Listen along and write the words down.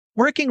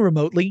Working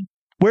remotely,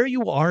 where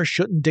you are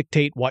shouldn't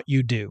dictate what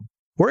you do.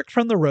 Work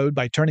from the road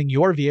by turning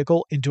your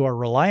vehicle into a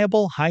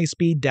reliable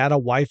high-speed data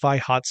Wi-Fi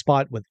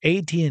hotspot with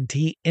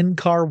AT&T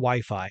in-car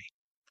Wi-Fi.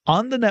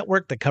 On the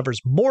network that covers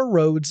more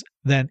roads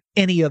than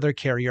any other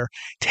carrier,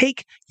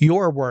 take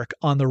your work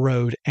on the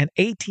road and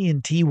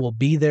AT&T will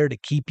be there to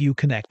keep you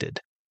connected.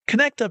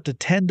 Connect up to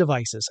 10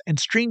 devices and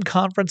stream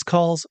conference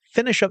calls,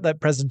 finish up that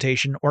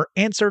presentation, or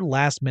answer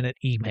last-minute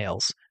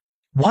emails.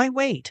 Why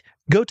wait?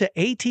 Go to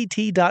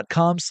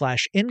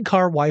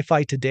att.com/in-car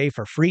Wi-Fi today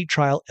for free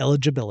trial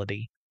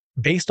eligibility.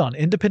 Based on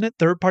independent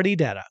third-party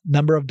data,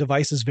 number of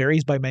devices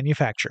varies by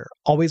manufacturer.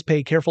 Always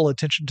pay careful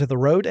attention to the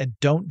road and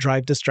don't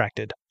drive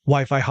distracted.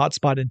 Wi-Fi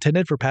hotspot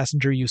intended for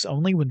passenger use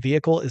only when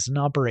vehicle is in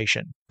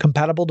operation.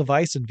 Compatible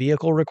device and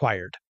vehicle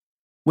required.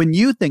 When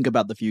you think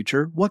about the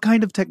future, what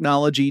kind of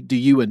technology do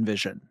you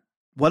envision?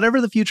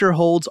 Whatever the future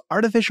holds,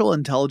 artificial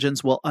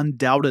intelligence will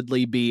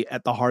undoubtedly be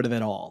at the heart of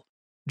it all.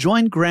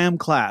 Join Graham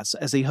Class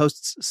as he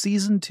hosts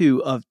Season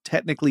 2 of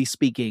Technically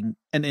Speaking,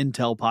 an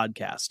Intel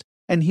podcast,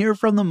 and hear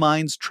from the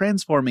minds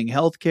transforming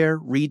healthcare,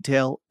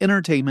 retail,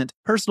 entertainment,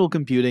 personal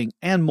computing,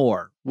 and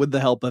more with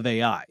the help of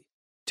AI.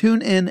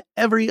 Tune in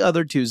every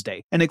other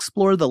Tuesday and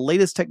explore the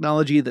latest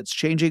technology that's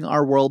changing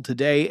our world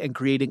today and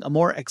creating a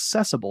more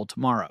accessible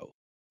tomorrow.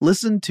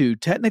 Listen to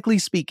Technically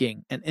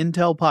Speaking, an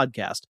Intel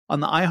podcast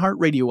on the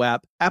iHeartRadio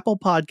app, Apple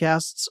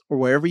Podcasts, or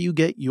wherever you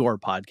get your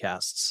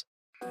podcasts.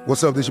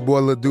 What's up, this your boy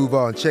Lil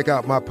Duval, and check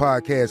out my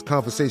podcast,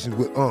 Conversations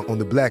with Unc, on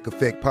the Black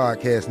Effect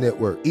Podcast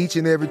Network. Each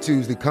and every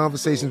Tuesday,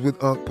 Conversations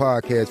with Unc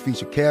podcast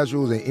feature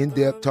casuals and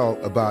in-depth talk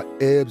about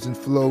ebbs and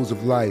flows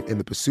of life and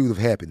the pursuit of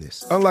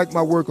happiness. Unlike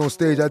my work on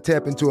stage, I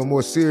tap into a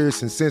more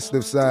serious and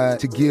sensitive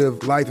side to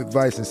give life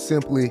advice and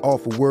simply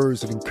offer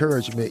words of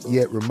encouragement,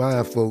 yet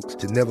remind folks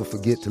to never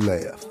forget to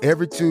laugh.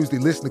 Every Tuesday,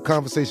 listen to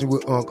Conversations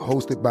with Unc,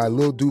 hosted by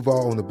Lil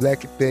Duval on the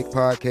Black Effect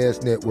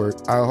Podcast Network,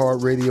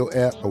 iHeartRadio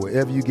app, or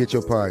wherever you get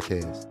your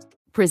podcasts.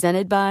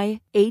 Presented by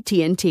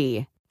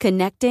AT&T.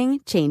 Connecting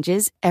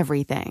changes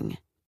everything.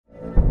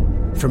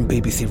 From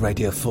BBC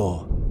Radio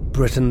 4,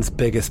 Britain's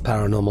biggest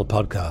paranormal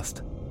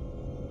podcast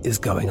is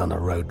going on a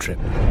road trip.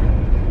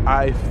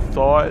 I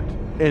thought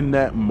in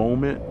that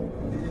moment,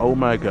 oh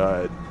my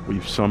God,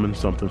 we've summoned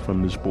something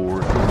from this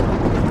board.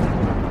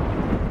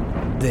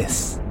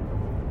 This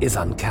is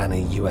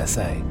Uncanny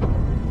USA.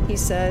 He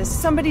says,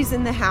 somebody's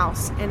in the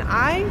house, and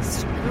I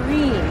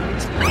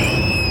screamed.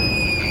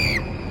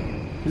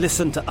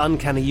 Listen to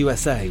Uncanny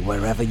USA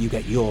wherever you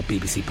get your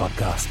BBC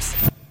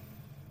podcasts,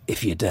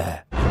 if you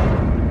dare.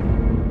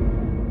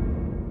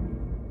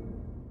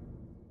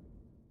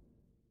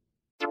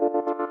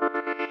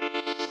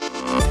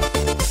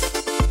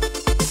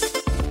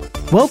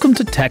 Welcome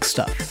to Tech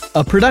Stuff,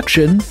 a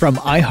production from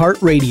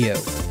iHeartRadio.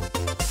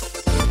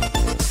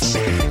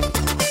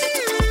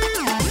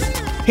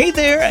 Hey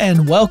there,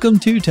 and welcome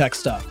to Tech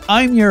Stuff.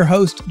 I'm your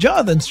host,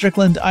 Jonathan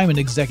Strickland. I'm an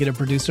executive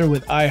producer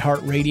with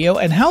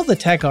iHeartRadio, and how the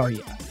tech are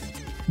you?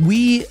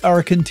 We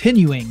are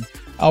continuing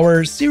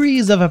our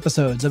series of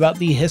episodes about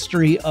the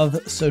history of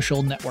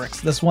social networks.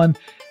 This one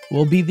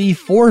will be the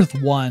fourth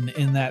one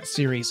in that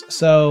series.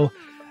 So,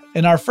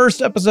 in our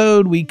first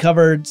episode, we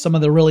covered some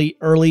of the really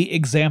early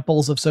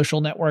examples of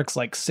social networks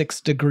like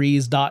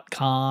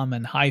 6degrees.com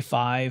and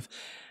High5.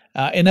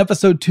 In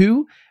episode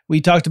 2, we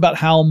talked about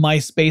how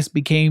MySpace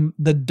became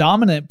the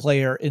dominant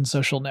player in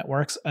social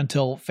networks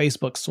until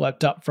Facebook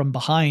swept up from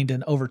behind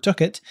and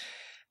overtook it.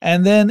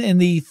 And then in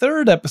the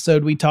third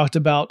episode, we talked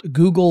about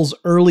Google's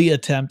early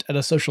attempt at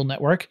a social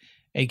network,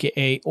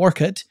 aka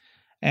Orkut.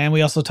 And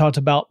we also talked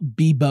about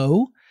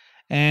Bebo.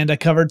 And I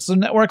covered some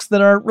networks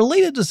that are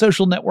related to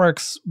social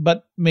networks,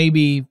 but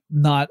maybe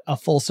not a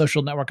full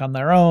social network on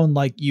their own,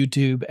 like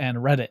YouTube and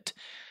Reddit.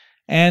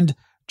 And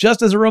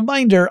just as a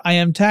reminder, I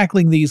am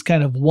tackling these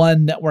kind of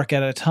one network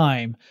at a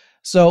time.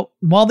 So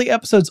while the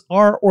episodes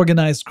are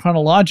organized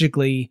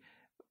chronologically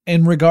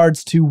in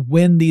regards to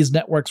when these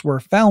networks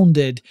were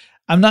founded,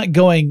 I'm not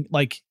going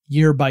like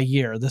year by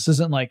year. This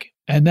isn't like,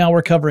 and now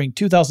we're covering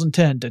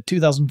 2010 to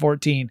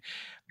 2014,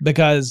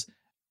 because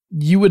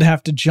you would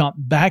have to jump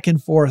back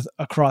and forth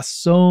across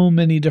so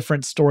many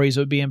different stories.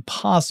 It would be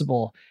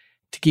impossible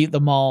to keep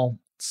them all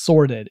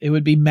sorted. It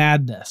would be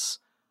madness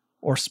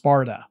or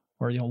Sparta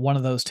or, one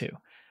of those two.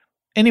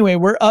 Anyway,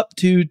 we're up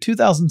to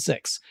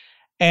 2006,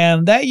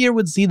 and that year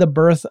would see the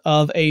birth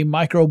of a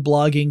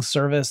microblogging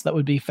service that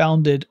would be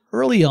founded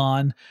early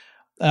on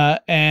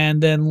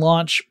and then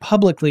launch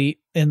publicly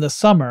in the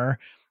summer.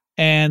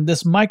 And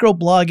this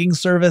microblogging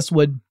service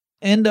would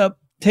end up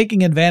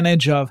taking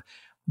advantage of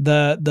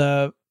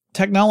the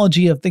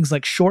technology of things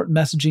like short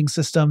messaging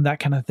system, that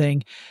kind of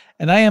thing.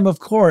 And I am, of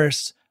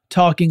course,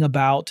 talking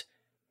about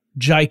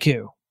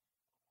Jaiku.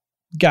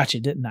 Gotcha,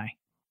 didn't I?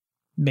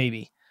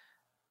 Maybe.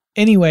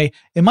 Anyway,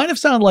 it might have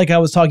sounded like I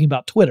was talking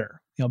about Twitter,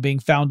 being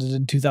founded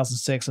in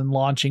 2006 and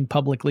launching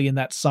publicly in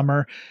that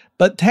summer.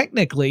 But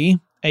technically,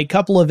 a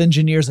couple of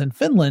engineers in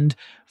Finland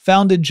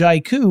founded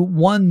Jaiku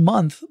 1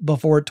 month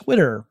before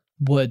Twitter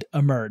would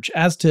emerge.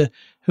 As to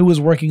who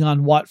was working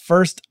on what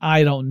first,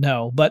 I don't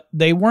know, but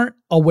they weren't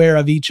aware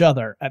of each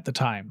other at the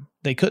time.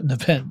 They couldn't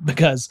have been,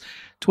 because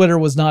Twitter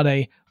was not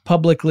a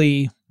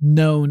publicly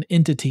known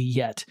entity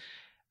yet.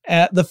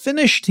 The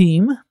Finnish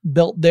team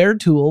built their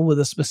tool with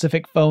a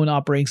specific phone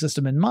operating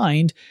system in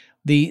mind,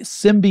 the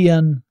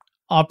Symbian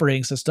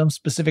operating system,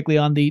 specifically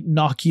on the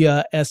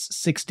Nokia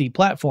S60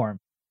 platform.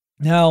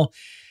 Now,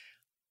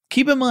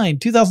 keep in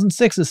mind,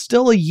 2006 is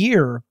still a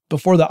year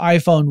before the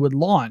iPhone would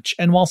launch,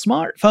 and while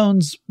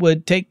smartphones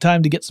would take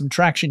time to get some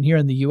traction here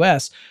in the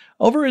US,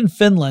 over in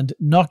Finland,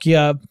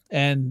 Nokia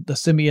and the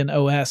Symbian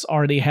OS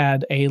already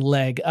had a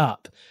leg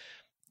up.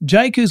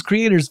 Jaiku's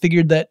creators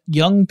figured that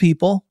young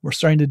people were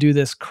starting to do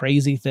this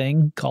crazy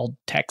thing called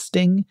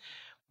texting,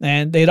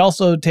 and they'd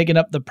also taken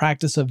up the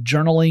practice of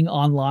journaling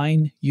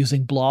online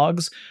using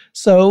blogs,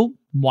 so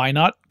why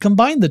not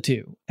combine the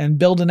two and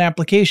build an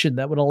application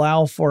that would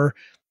allow for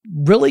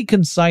really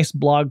concise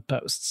blog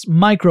posts,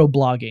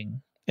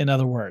 microblogging, in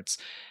other words.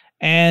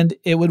 And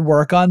it would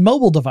work on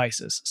mobile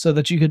devices so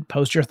that you could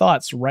post your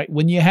thoughts right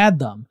when you had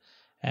them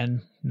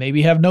and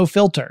maybe have no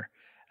filter.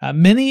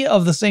 Many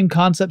of the same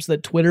concepts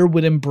that Twitter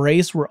would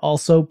embrace were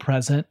also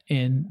present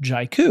in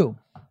Jaiku.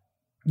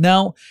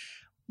 Now,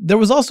 there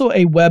was also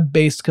a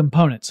web-based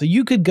component, so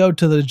you could go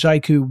to the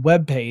Jaiku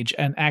webpage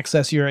and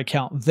access your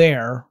account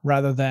there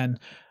rather than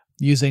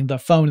using the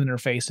phone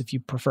interface if you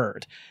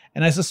preferred.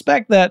 And I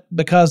suspect that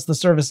because the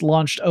service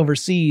launched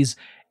overseas,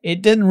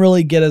 it didn't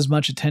really get as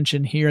much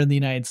attention here in the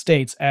United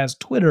States as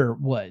Twitter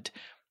would.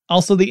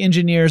 Also, the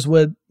engineers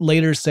would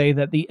later say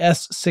that the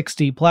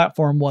S60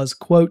 platform was,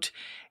 quote,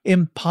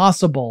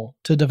 impossible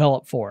to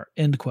develop for,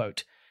 end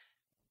quote.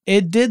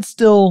 It did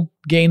still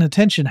gain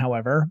attention,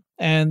 however,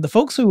 and the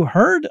folks who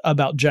heard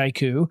about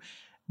Jaiku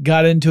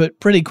got into it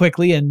pretty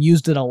quickly and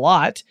used it a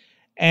lot.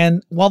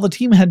 And while the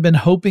team had been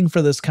hoping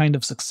for this kind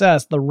of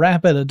success, the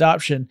rapid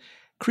adoption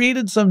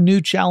created some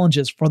new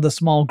challenges for the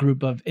small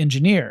group of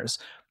engineers,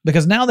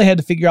 because now they had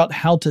to figure out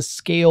how to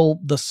scale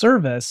the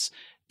service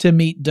to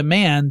meet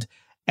demand,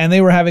 and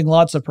they were having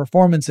lots of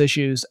performance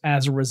issues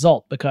as a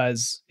result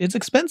because it's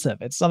expensive.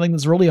 It's something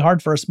that's really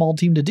hard for a small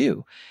team to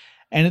do.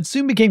 And it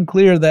soon became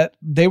clear that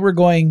they were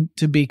going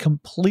to be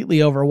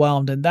completely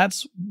overwhelmed, and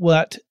that's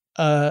what,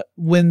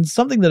 when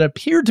something that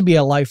appeared to be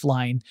a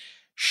lifeline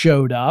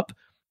showed up,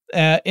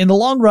 in the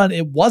long run,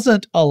 it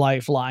wasn't a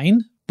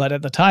lifeline, but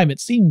at the time it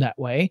seemed that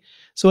way.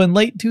 So in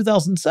late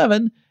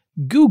 2007,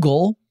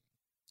 Google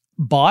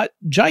bought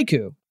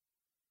Jaiku,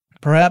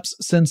 perhaps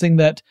sensing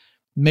that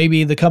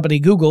maybe the company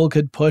Google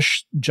could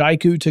push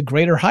Jaiku to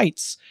greater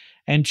heights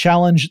and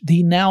challenge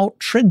the now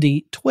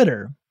trendy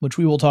Twitter, which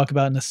we will talk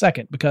about in a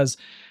second, because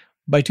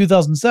by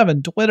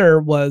 2007, Twitter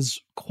was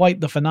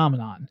quite the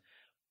phenomenon.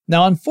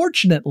 Now,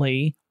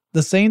 unfortunately,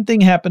 the same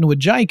thing happened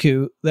with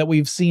Jaiku that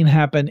we've seen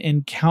happen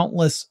in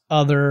countless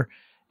other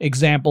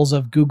examples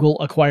of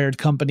Google-acquired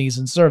companies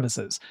and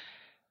services.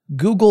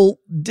 Google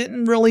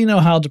didn't really know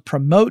how to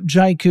promote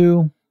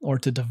Jaiku or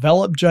to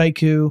develop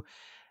Jaiku,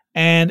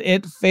 and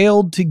it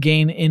failed to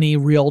gain any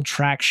real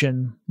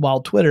traction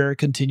while Twitter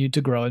continued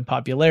to grow in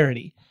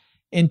popularity.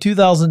 In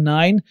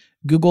 2009,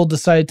 Google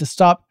decided to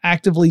stop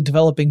actively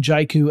developing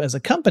Jaiku as a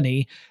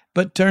company,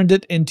 but turned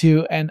it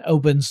into an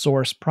open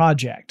source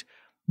project.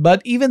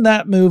 But even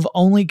that move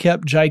only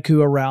kept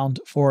Jaiku around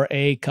for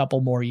a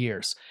couple more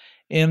years.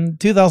 In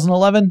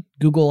 2011,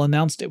 Google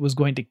announced it was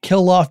going to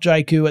kill off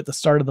Jaiku at the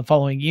start of the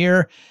following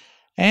year,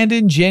 and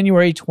in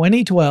January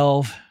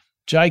 2012,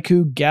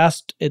 Jaiku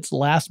gasped its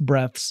last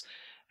breaths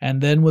and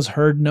then was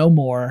heard no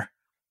more,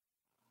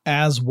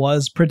 as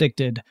was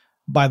predicted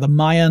by the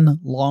Mayan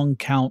long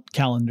count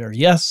calendar.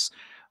 Yes,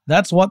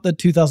 that's what the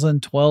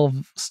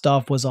 2012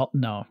 stuff was all.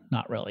 No,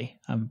 not really.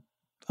 I'm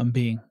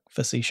being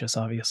facetious,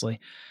 obviously.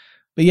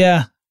 But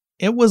yeah,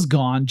 it was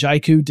gone.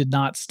 Jaiku did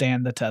not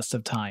stand the test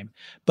of time.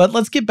 But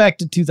let's get back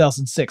to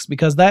 2006,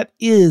 because that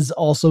is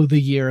also the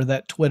year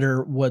that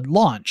Twitter would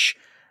launch.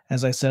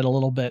 As I said a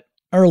little bit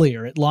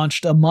earlier, it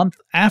launched a month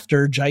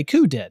after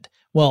Jaiku did.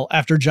 Well,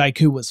 after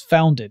Jaiku was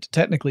founded.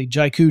 Technically,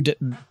 Jaiku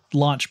didn't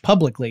launch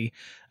publicly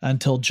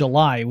until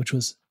July, which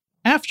was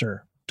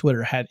after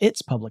Twitter had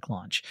its public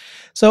launch.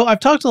 So I've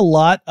talked a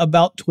lot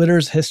about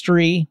Twitter's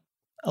history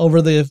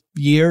over the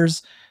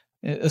years,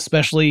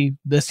 especially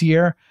this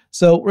year.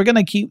 So we're going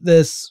to keep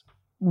this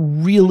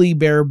really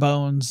bare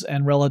bones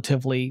and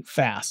relatively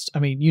fast. I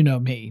mean, you know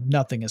me,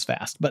 nothing is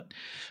fast, but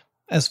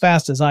as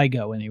fast as I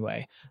go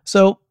anyway.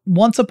 So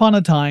once upon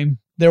a time,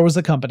 there was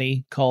a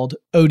company called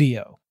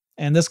Odeo,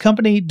 and this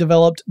company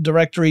developed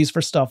directories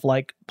for stuff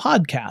like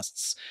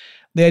podcasts.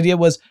 The idea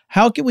was,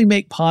 how can we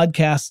make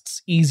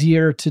podcasts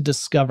easier to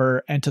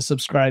discover and to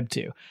subscribe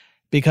to?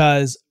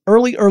 Because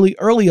early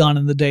on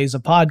in the days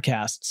of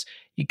podcasts,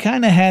 you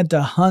kind of had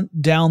to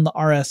hunt down the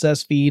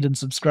RSS feed and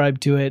subscribe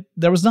to it.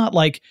 There was not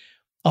like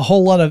a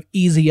whole lot of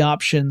easy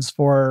options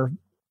for,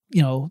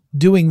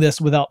 doing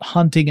this without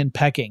hunting and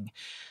pecking.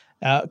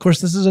 Of course,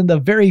 this is in the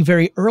very,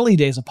 very early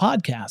days of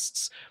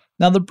podcasts.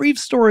 Now, the brief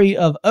story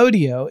of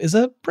Odeo is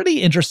a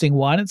pretty interesting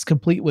one. It's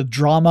complete with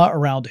drama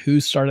around who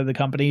started the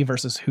company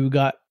versus who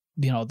got,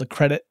 the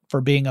credit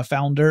for being a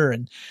founder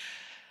and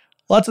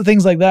lots of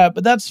things like that,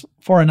 but that's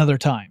for another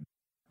time.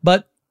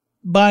 But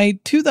by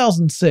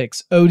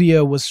 2006,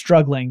 Odeo was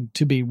struggling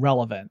to be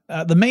relevant.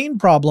 The main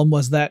problem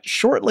was that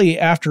shortly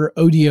after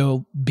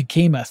Odeo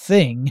became a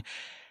thing,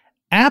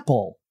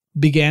 Apple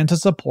began to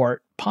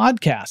support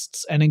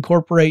podcasts and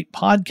incorporate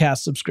podcast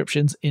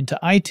subscriptions into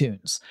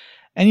iTunes.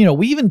 And,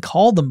 we even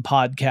call them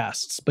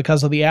podcasts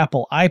because of the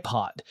Apple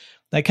iPod.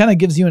 That kind of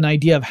gives you an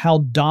idea of how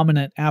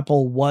dominant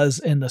Apple was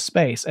in the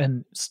space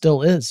and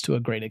still is to a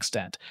great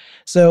extent.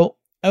 So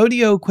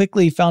Odeo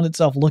quickly found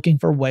itself looking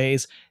for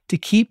ways to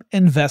keep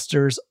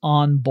investors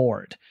on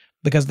board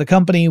because the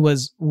company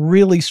was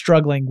really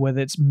struggling with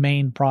its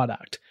main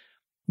product.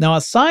 Now,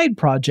 a side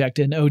project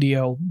in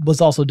Odeo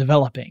was also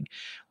developing.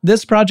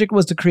 This project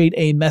was to create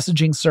a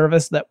messaging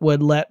service that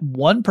would let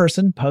one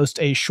person post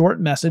a short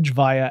message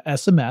via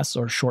SMS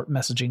or short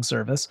messaging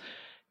service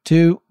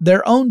to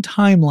their own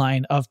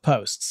timeline of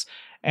posts.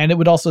 And it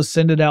would also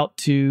send it out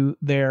to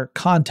their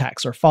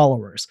contacts or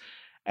followers.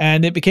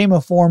 And it became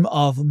a form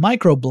of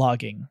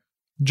microblogging,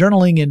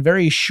 journaling in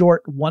very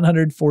short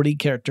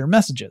 140-character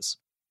messages.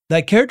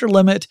 That character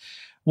limit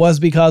was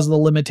because of the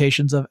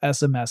limitations of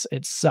SMS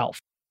itself.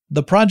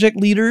 The project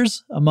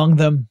leaders, among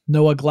them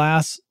Noah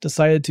Glass,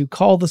 decided to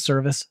call the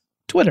service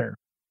Twitter,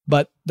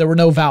 but there were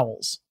no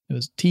vowels. It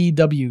was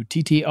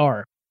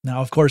TWTTR.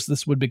 Now, of course,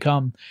 this would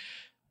become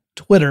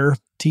Twitter,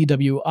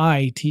 TWITTER,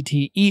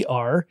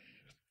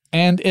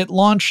 and it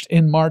launched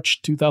in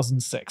March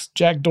 2006.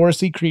 Jack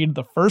Dorsey created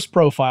the first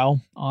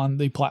profile on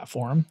the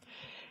platform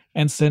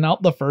and sent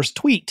out the first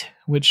tweet,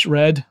 which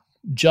read,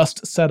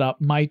 "Just set up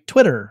my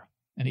Twitter,"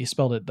 and he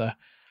spelled it the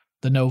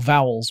no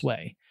vowels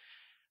way.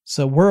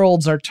 So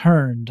worlds are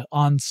turned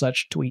on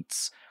such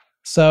tweets.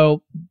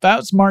 So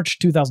that's March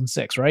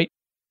 2006, right?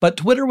 But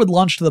Twitter would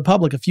launch to the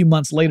public a few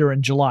months later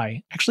in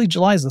July. Actually,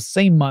 July is the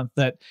same month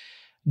that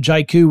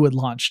Jaiku would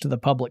launch to the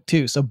public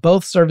too. So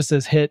both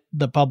services hit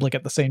the public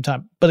at the same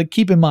time. But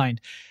keep in mind,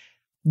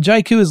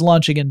 Jaiku is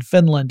launching in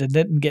Finland and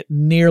didn't get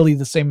nearly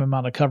the same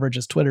amount of coverage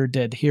as Twitter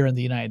did here in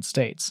the United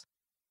States.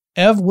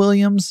 Ev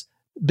Williams,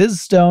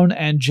 Biz Stone,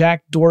 and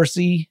Jack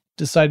Dorsey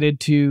decided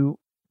to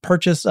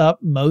purchase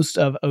up most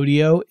of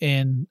Odeo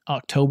in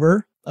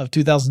October of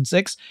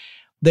 2006.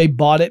 They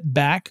bought it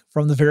back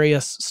from the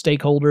various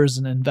stakeholders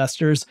and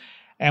investors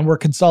and were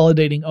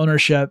consolidating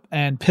ownership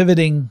and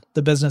pivoting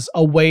the business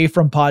away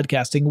from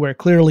podcasting, where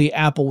clearly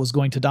Apple was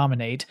going to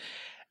dominate.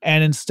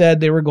 And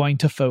instead, they were going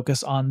to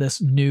focus on this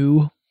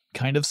new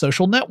kind of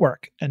social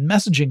network and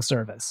messaging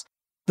service.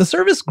 The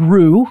service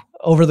grew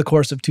over the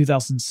course of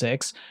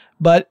 2006,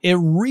 but it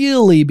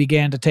really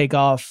began to take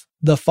off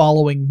the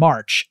following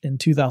March in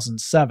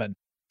 2007.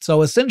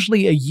 So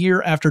essentially a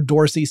year after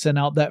Dorsey sent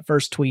out that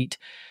first tweet,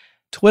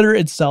 Twitter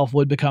itself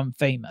would become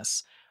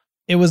famous.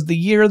 It was the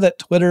year that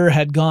Twitter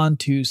had gone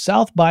to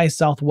South by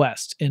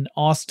Southwest in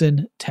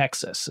Austin,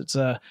 Texas. It's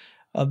a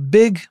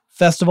big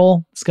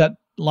festival. It's got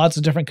lots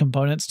of different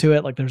components to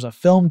it. Like there's a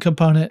film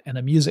component and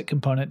a music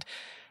component,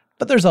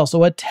 but there's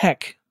also a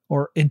tech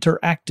or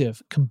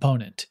interactive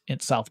component in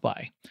South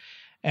by.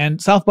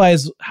 And South by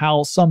is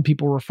how some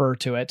people refer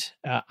to it.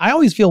 I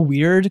always feel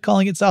weird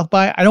calling it South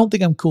by. I don't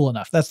think I'm cool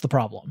enough. That's the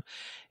problem,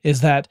 is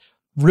that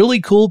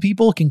really cool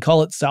people can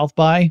call it South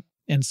by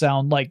and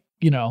sound like,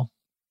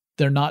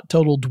 they're not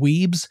total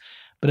dweebs.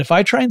 But if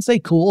I try and say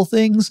cool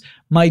things,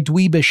 my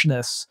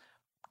dweebishness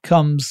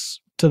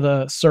comes to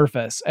the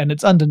surface and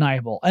it's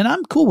undeniable. And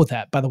I'm cool with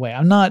that, by the way.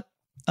 I'm not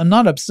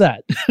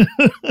upset.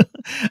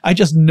 I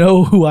just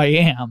know who I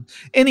am.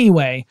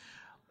 Anyway,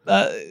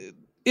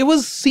 it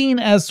was seen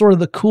as sort of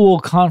the cool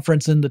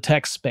conference in the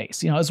tech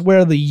space. It's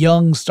where the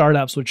young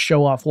startups would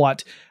show off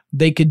what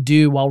they could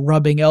do while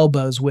rubbing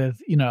elbows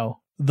with,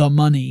 the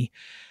money.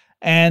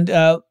 And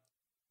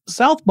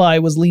South by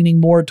was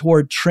leaning more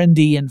toward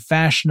trendy and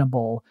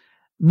fashionable,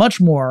 much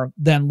more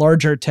than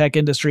larger tech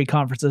industry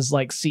conferences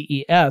like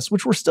CES,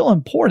 which were still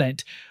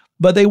important,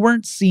 but they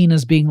weren't seen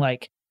as being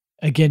like,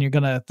 again, you're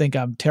going to think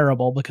I'm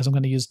terrible because I'm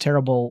going to use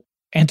terrible,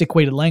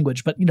 antiquated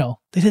language, but,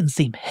 they didn't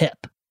seem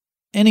hip.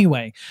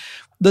 Anyway,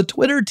 the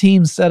Twitter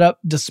team set up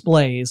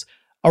displays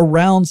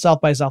around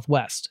South by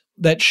Southwest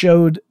that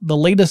showed the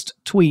latest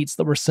tweets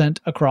that were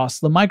sent across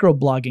the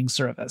microblogging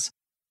service.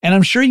 And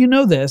I'm sure you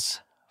know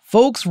this,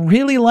 folks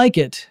really like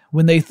it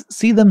when they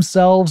see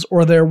themselves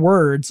or their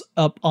words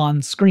up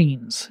on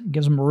screens. It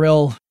gives them a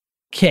real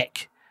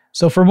kick.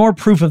 So for more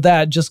proof of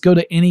that, just go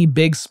to any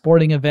big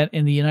sporting event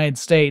in the United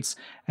States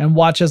and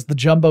watch as the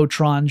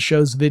Jumbotron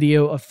shows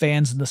video of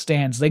fans in the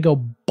stands. They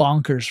go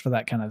bonkers for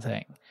that kind of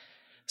thing.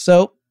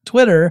 So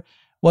Twitter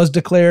was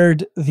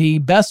declared the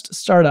best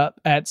startup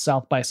at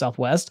South by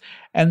Southwest,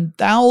 and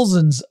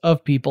thousands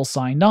of people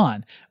signed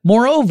on.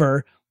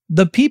 Moreover,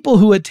 the people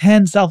who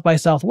attend South by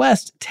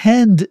Southwest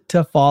tend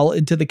to fall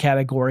into the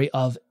category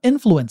of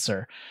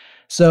influencer.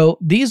 So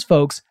these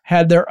folks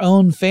had their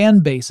own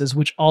fan bases,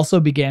 which also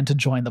began to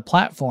join the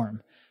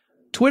platform.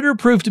 Twitter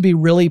proved to be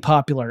really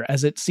popular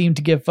as it seemed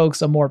to give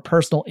folks a more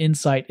personal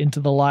insight into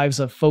the lives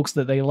of folks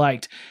that they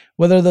liked,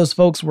 whether those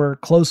folks were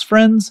close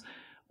friends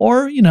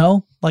or,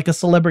 like a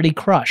celebrity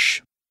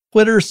crush.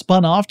 Twitter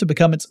spun off to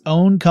become its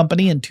own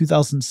company in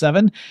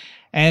 2007,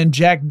 and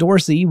Jack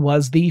Dorsey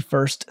was the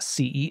first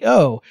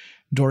CEO.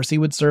 Dorsey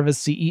would serve as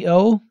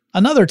CEO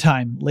another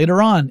time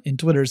later on in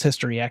Twitter's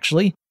history,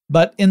 actually.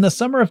 But in the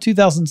summer of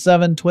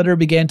 2007, Twitter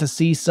began to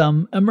see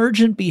some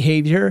emergent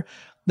behavior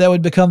that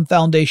would become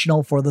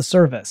foundational for the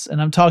service.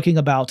 And I'm talking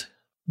about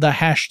the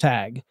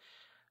hashtag.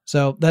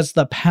 So that's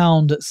the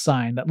pound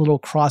sign, that little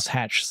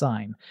crosshatch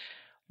sign.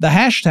 The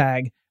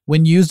hashtag,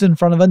 when used in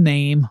front of a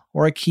name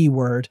or a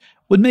keyword,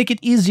 would make it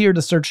easier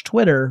to search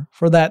Twitter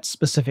for that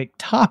specific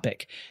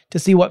topic to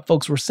see what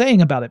folks were saying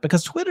about it,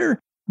 because Twitter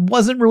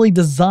wasn't really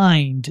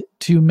designed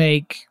to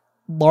make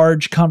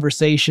large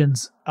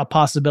conversations a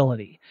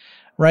possibility,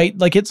 right?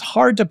 Like, it's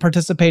hard to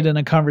participate in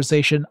a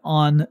conversation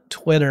on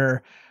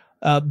Twitter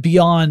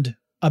beyond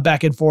a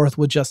back and forth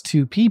with just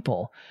two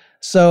people.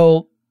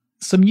 So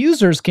some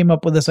users came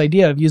up with this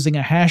idea of using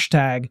a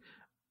hashtag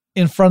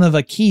in front of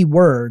a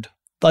keyword,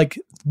 like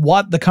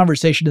what the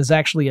conversation is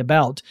actually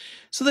about,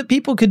 so that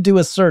people could do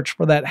a search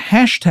for that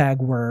hashtag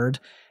word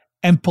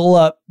and pull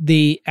up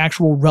the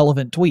actual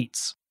relevant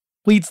tweets.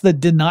 Tweets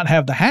that did not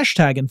have the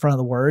hashtag in front of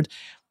the word,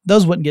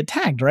 those wouldn't get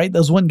tagged, right?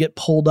 Those wouldn't get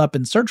pulled up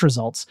in search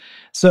results.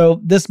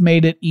 So this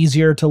made it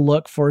easier to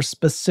look for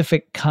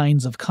specific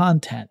kinds of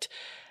content.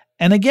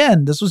 And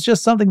again, this was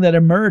just something that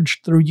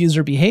emerged through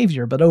user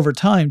behavior, but over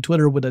time,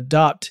 Twitter would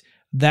adopt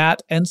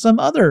that and some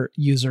other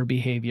user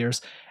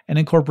behaviors and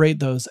incorporate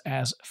those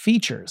as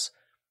features.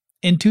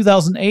 In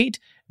 2008,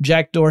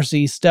 Jack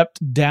Dorsey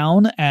stepped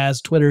down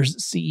as Twitter's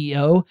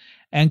CEO,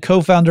 and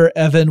co-founder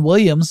Evan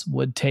Williams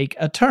would take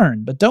a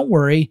turn. But don't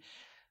worry,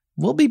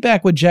 we'll be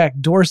back with Jack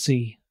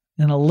Dorsey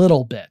in a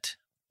little bit.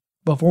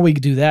 Before we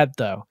do that,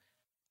 though,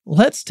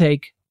 let's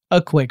take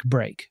a quick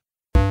break.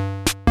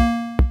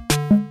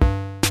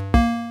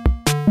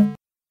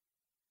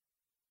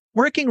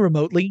 Working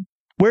remotely,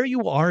 where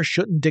you are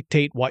shouldn't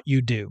dictate what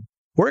you do.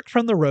 Work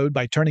from the road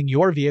by turning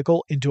your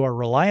vehicle into a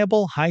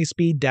reliable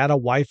high-speed data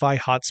Wi-Fi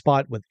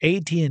hotspot with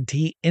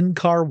AT&T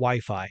in-car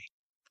Wi-Fi.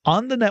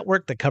 On the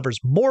network that covers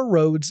more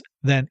roads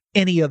than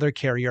any other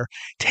carrier,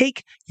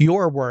 take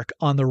your work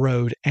on the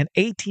road and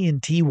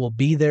AT&T will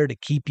be there to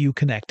keep you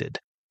connected.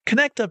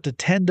 Connect up to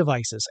 10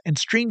 devices and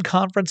stream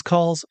conference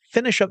calls,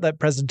 finish up that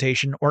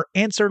presentation, or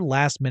answer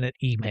last-minute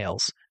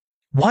emails.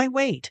 Why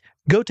wait?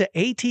 Go to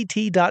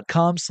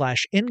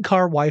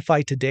att.com/in-car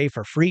Wi-Fi today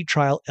for free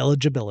trial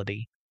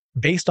eligibility.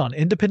 Based on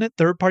independent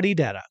third-party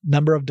data,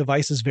 number of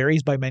devices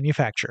varies by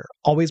manufacturer.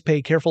 Always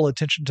pay careful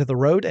attention to the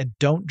road and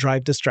don't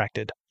drive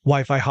distracted.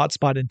 Wi-Fi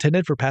hotspot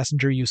intended for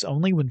passenger use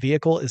only when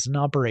vehicle is in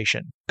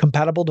operation.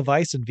 Compatible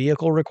device and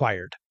vehicle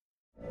required.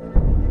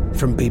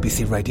 From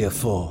BBC Radio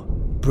 4,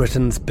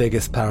 Britain's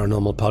biggest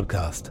paranormal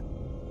podcast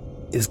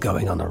is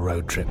going on a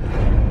road trip.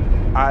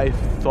 I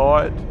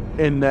thought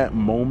in that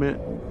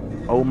moment,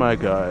 oh my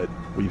God,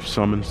 we've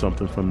summoned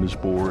something from this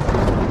board.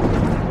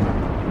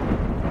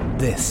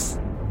 This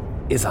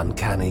is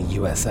Uncanny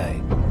USA.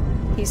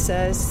 He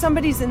says,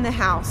 somebody's in the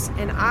house,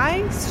 and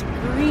I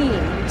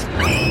screamed.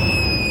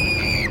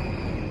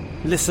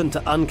 Listen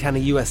to Uncanny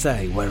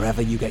USA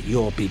wherever you get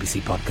your BBC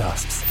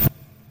podcasts,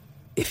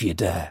 if you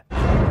dare.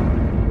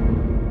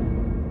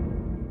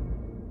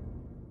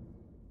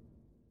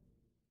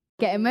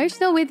 Get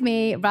emotional with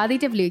me, Radhi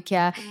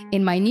Devlukia,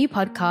 in my new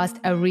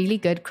podcast, A Really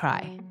Good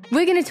Cry.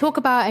 We're going to talk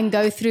about and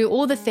go through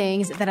all the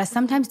things that are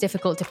sometimes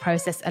difficult to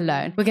process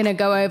alone. We're going to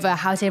go over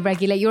how to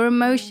regulate your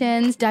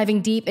emotions,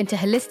 diving deep into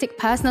holistic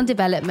personal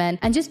development,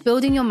 and just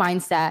building your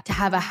mindset to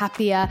have a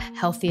happier,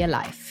 healthier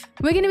life.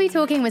 We're going to be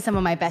talking with some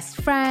of my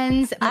best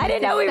friends. I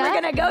didn't know we were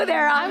going to go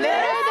there on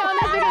this.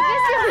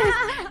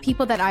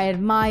 People that I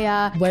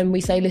admire. When we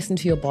say listen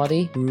to your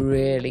body,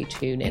 really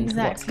tune into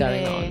what's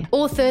going on.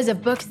 Authors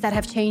of books that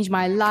have changed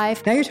my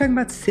life. Now you're talking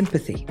about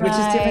sympathy, which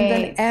is different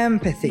than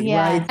empathy,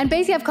 right? And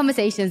basically have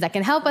conversations that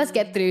can help us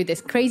get through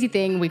this crazy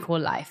thing we call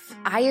life.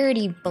 I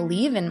already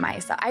believe in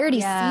myself. I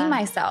already see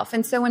myself.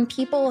 And so when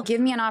people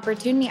give me an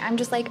opportunity, I'm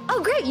just like,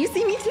 oh, great, you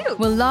see me too.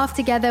 We'll laugh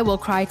together, we'll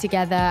cry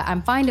together,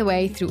 and find a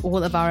way through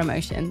all of our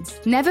emotions.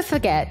 Never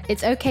forget,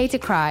 it's okay to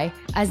cry,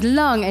 as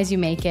long as you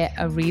make it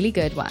a really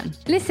good one.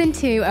 Listen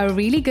to A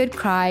Really Good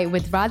Cry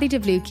with Radhi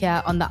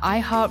Devlukia on the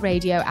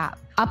iHeartRadio app,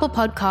 Apple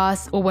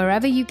Podcasts, or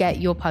wherever you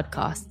get your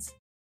podcasts.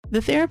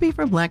 The Therapy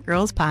for Black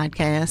Girls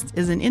podcast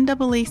is an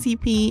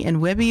NAACP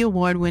and Webby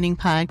Award-winning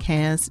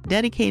podcast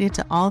dedicated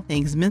to all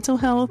things mental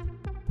health,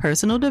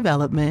 personal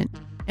development,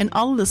 and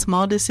all of the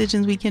small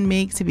decisions we can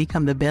make to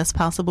become the best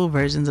possible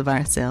versions of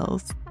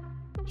ourselves.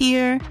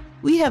 Here,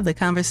 we have the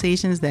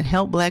conversations that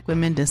help Black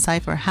women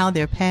decipher how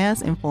their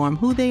past inform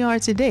who they are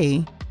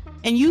today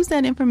and use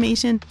that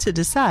information to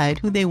decide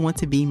who they want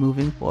to be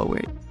moving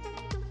forward.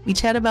 We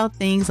chat about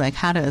things like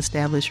how to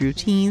establish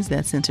routines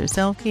that center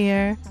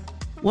self-care,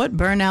 what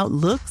burnout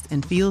looks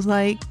and feels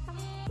like,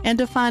 and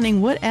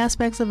defining what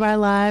aspects of our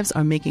lives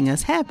are making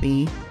us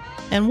happy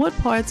and what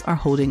parts are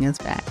holding us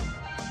back.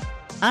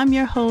 I'm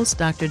your host,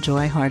 Dr.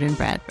 Joy Harden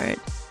Bradford,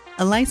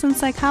 a licensed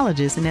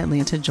psychologist in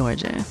Atlanta,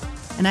 Georgia,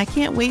 and I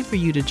can't wait for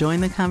you to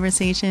join the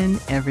conversation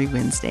every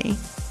Wednesday.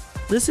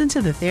 Listen to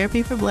the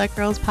Therapy for Black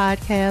Girls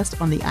podcast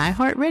on the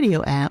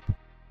iHeartRadio app,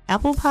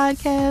 Apple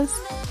Podcasts,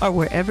 or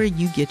wherever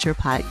you get your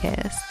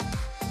podcasts.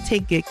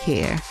 Take good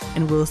care,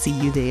 and we'll see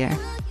you there.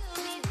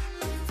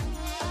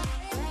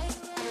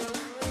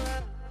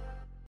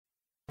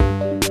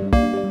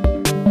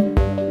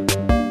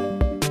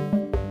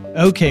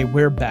 Okay,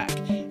 we're back.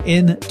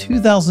 In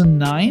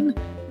 2009,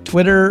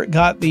 Twitter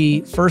got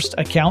the first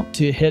account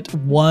to hit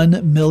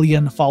 1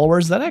 million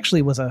followers. That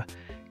actually was a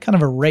kind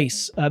of a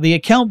race. The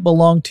account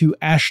belonged to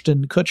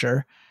Ashton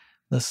Kutcher,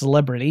 the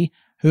celebrity,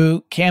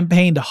 who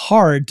campaigned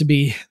hard to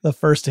be the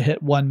first to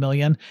hit 1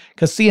 million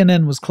because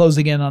CNN was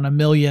closing in on 1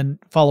 million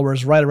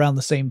followers right around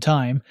the same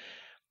time.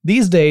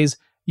 These days,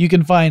 you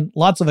can find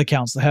lots of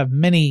accounts that have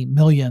many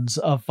millions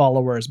of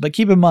followers. But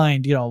keep in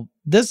mind,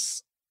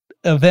 this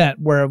event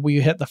where we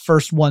hit the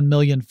first 1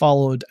 million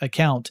followed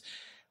account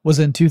was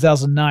in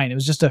 2009. It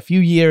was just a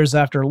few years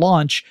after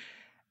launch.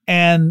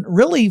 And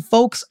really,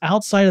 folks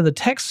outside of the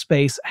tech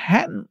space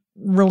hadn't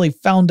really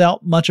found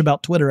out much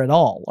about Twitter at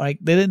all. Like,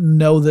 they didn't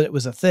know that it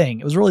was a thing.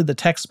 It was really the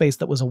tech space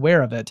that was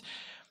aware of it.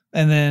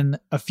 And then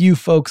a few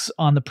folks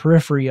on the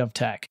periphery of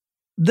tech.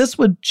 This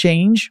would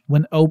change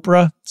when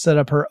Oprah set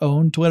up her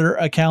own Twitter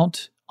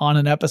account on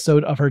an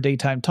episode of her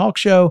daytime talk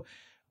show,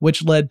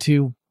 which led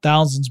to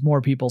thousands more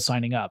people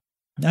signing up.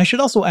 I should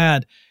also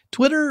add,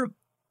 Twitter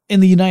in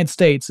the United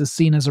States is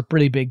seen as a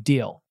pretty big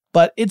deal,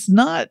 but it's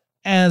not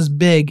as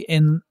big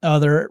in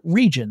other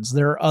regions.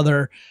 There are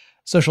other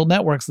social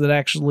networks that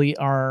actually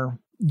are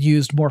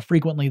used more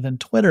frequently than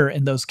Twitter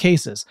in those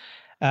cases.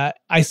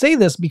 I say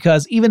this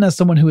because even as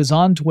someone who is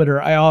on Twitter,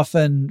 I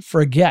often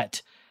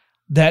forget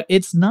that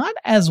it's not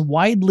as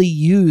widely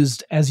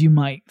used as you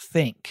might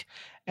think.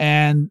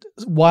 And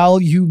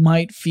while you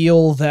might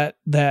feel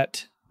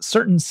that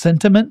certain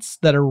sentiments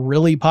that are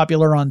really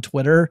popular on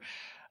Twitter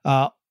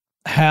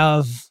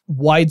have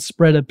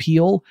widespread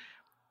appeal,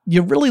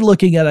 you're really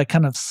looking at a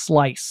kind of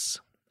slice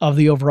of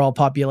the overall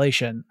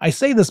population. I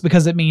say this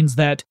because it means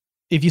that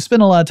if you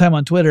spend a lot of time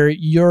on Twitter,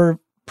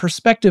 your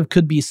perspective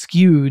could be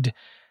skewed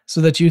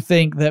so that you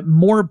think that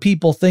more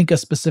people think a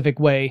specific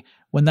way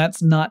when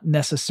that's not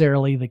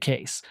necessarily the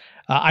case.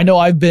 I know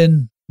I've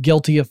been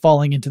guilty of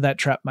falling into that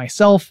trap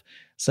myself,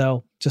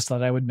 so just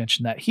thought I would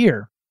mention that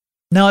here.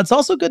 Now, it's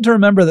also good to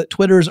remember that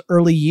Twitter's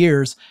early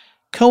years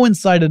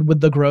coincided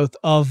with the growth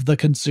of the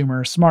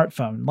consumer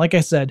smartphone. Like I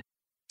said,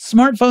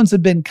 smartphones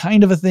had been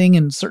kind of a thing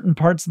in certain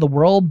parts of the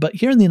world, but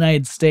here in the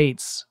United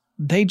States,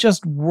 they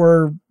just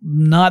were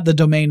not the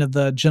domain of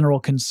the general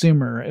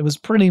consumer. It was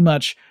pretty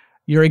much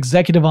your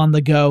executive on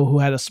the go who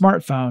had a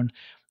smartphone,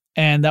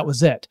 and that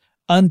was it.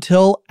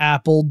 Until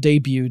Apple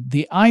debuted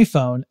the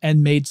iPhone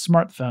and made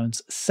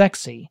smartphones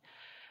sexy.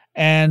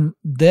 And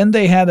then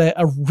they had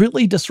a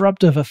really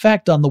disruptive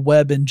effect on the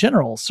web in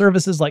general.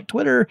 Services like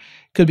Twitter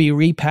could be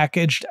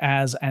repackaged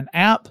as an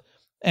app,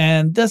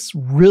 and this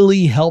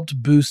really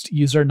helped boost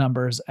user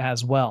numbers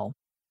as well.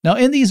 Now,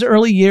 in these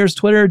early years,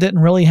 Twitter didn't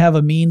really have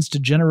a means to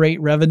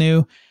generate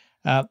revenue.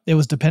 It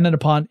was dependent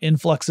upon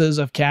influxes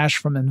of cash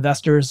from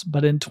investors,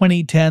 but in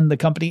 2010, the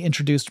company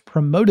introduced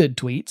promoted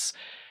tweets.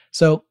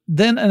 So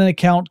then an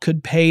account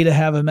could pay to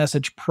have a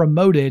message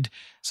promoted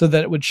so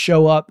that it would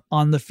show up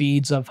on the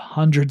feeds of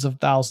hundreds of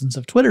thousands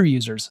of Twitter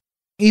users.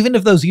 Even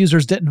if those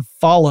users didn't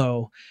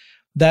follow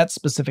that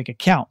specific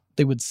account,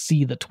 they would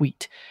see the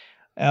tweet.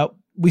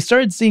 We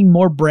started seeing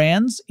more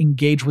brands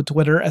engage with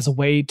Twitter as a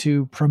way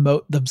to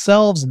promote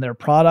themselves and their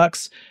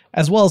products,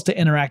 as well as to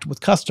interact with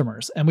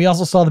customers. And we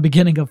also saw the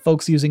beginning of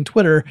folks using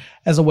Twitter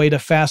as a way to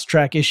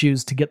fast-track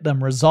issues to get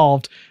them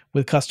resolved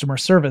with customer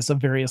service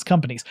of various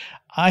companies.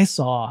 I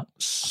saw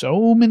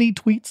so many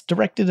tweets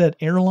directed at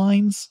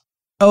airlines.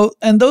 Oh,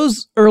 and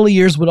those early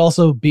years would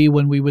also be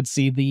when we would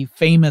see the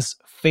famous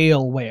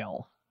fail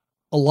whale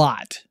a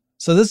lot.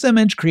 So this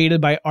image created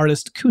by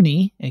artist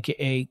Kuni,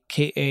 aka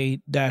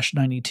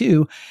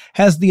KA-92,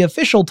 has the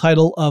official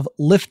title of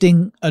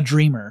Lifting a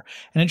Dreamer,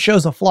 and it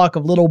shows a flock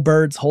of little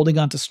birds holding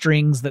onto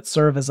strings that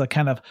serve as a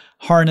kind of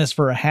harness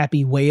for a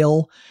happy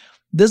whale.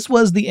 This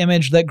was the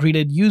image that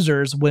greeted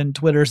users when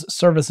Twitter's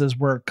services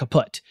were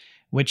kaput,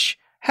 which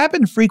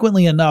happened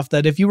frequently enough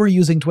that if you were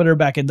using Twitter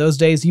back in those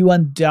days, you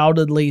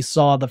undoubtedly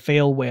saw the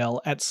fail whale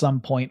at some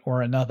point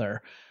or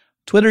another.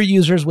 Twitter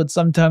users would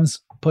sometimes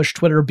push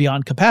Twitter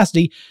beyond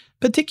capacity,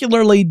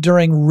 particularly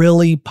during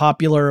really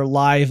popular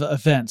live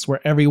events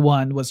where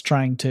everyone was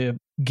trying to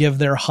give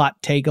their hot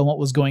take on what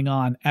was going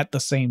on at the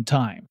same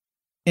time.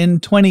 In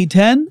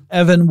 2010,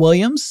 Evan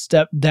Williams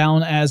stepped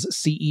down as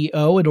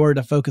CEO in order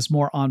to focus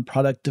more on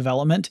product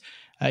development.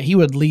 He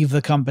would leave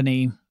the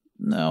company,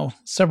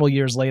 several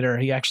years later.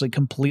 He actually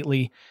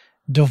completely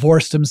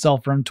divorced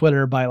himself from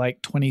Twitter by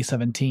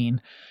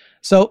 2017.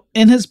 So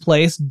in his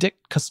place, Dick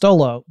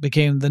Costolo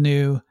became the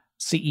new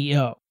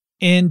CEO.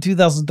 In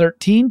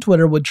 2013,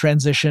 Twitter would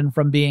transition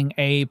from being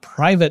a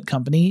private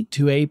company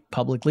to a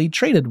publicly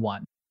traded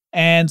one.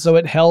 And so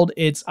it held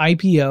its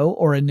IPO,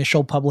 or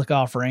initial public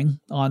offering,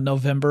 on in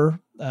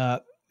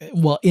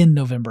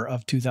November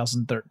of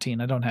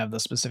 2013. I don't have the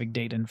specific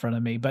date in front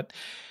of me, but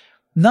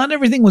not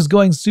everything was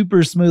going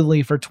super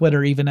smoothly for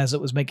Twitter, even as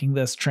it was making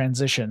this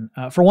transition.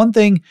 For one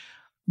thing,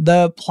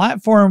 the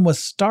platform was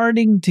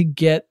starting to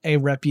get a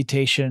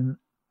reputation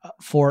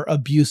for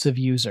abusive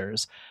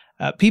users.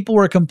 People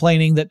were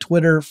complaining that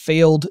Twitter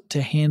failed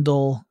to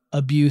handle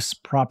abuse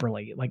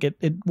properly. Like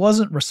it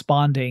wasn't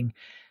responding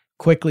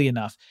quickly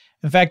enough.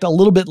 In fact, a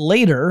little bit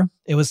later,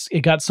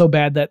 it got so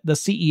bad that the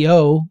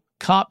CEO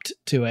copped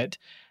to it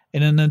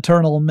in an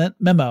internal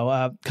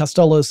memo.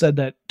 Costello said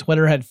that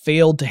Twitter had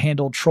failed to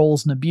handle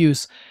trolls and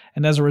abuse,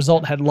 and as a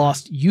result had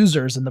lost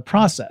users in the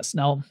process.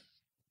 Now,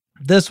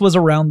 this was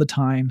around the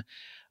time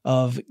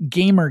of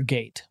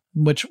Gamergate,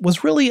 which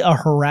was really a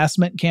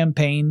harassment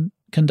campaign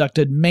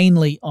conducted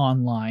mainly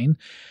online,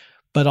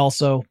 but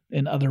also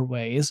in other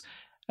ways.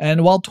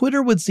 And while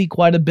Twitter would see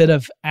quite a bit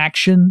of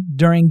action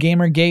during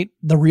Gamergate,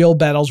 the real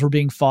battles were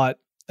being fought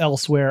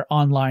elsewhere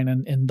online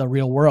and in the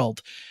real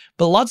world.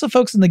 But lots of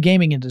folks in the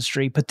gaming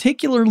industry,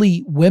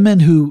 particularly women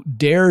who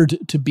dared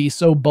to be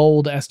so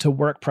bold as to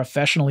work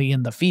professionally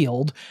in the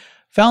field,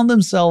 found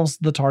themselves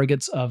the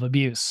targets of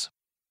abuse.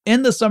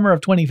 In the summer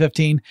of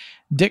 2015,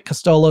 Dick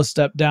Costolo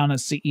stepped down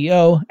as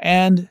CEO,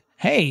 and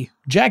hey,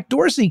 Jack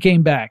Dorsey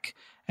came back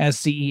as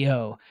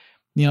CEO.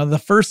 The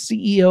first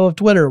CEO of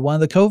Twitter, one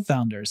of the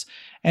co-founders.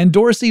 And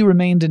Dorsey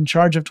remained in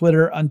charge of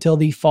Twitter until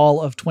the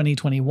fall of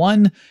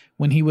 2021,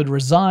 when he would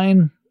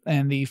resign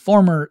and the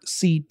former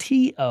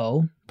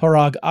CTO,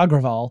 Parag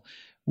Agrawal,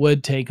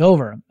 would take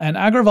over. And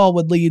Agrawal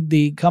would lead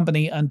the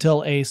company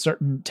until a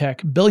certain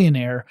tech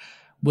billionaire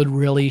would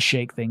really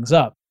shake things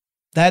up.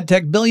 That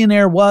tech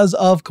billionaire was,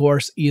 of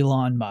course,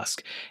 Elon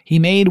Musk. He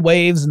made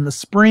waves in the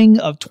spring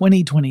of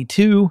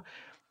 2022,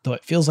 though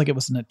it feels like it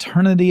was an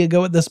eternity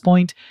ago at this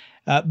point,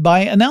 by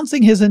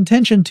announcing his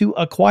intention to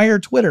acquire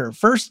Twitter.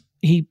 First,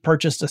 he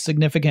purchased a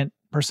significant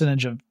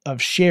percentage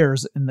of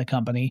shares in the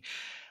company.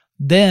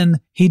 Then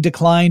he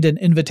declined an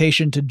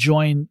invitation to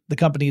join the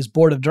company's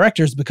board of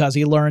directors because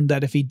he learned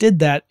that if he did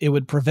that, it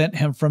would prevent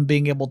him from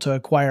being able to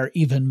acquire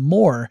even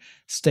more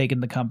stake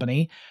in the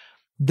company.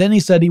 Then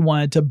he said he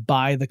wanted to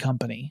buy the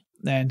company,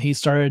 and he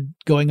started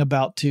going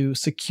about to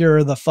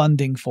secure the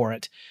funding for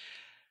it.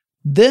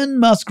 Then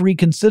Musk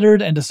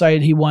reconsidered and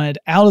decided he wanted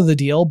out of the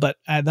deal, but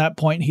at that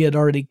point he had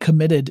already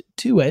committed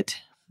to it.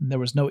 There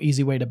was no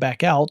easy way to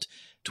back out.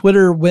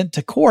 Twitter went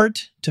to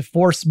court to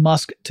force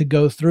Musk to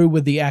go through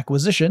with the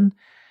acquisition.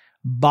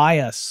 Buy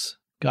us.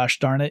 Gosh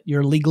darn it,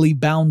 you're legally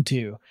bound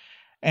to.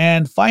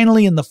 And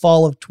finally, in the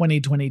fall of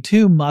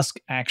 2022, Musk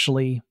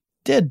actually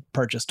did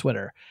purchase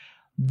Twitter.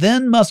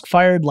 Then Musk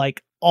fired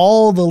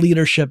all the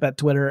leadership at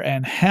Twitter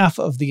and half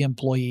of the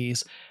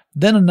employees.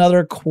 Then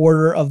another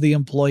quarter of the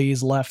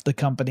employees left the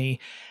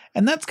company.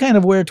 And that's kind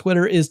of where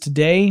Twitter is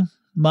today.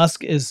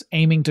 Musk is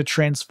aiming to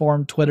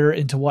transform Twitter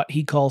into what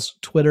he calls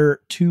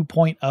Twitter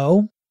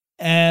 2.0.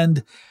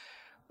 And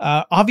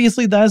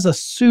obviously that is a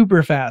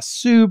super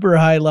fast, super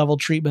high level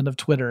treatment of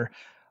Twitter.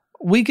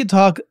 We could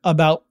talk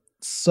about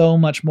so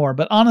much more,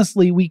 but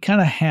honestly, we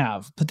kind of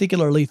have,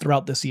 particularly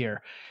throughout this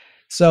year.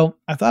 So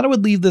I thought I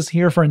would leave this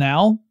here for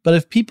now, but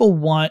if people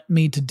want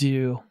me to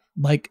do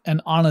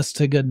an honest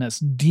to goodness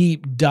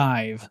deep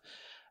dive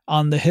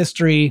on the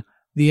history,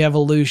 the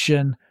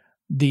evolution,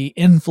 the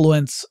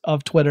influence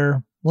of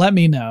Twitter, let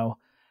me know.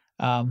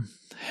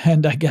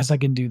 And I guess I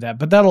can do that.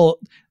 But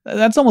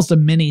that's almost a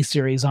mini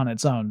series on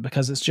its own,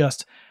 because it's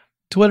just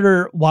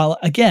Twitter, while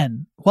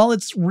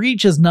its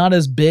reach is not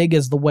as big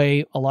as the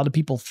way a lot of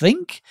people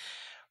think,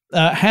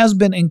 has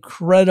been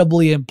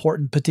incredibly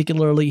important,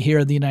 particularly here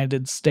in the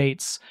United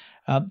States,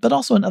 but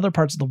also in other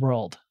parts of the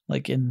world,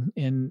 like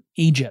in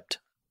Egypt.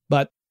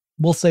 But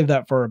we'll save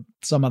that for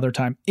some other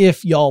time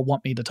if y'all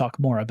want me to talk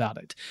more about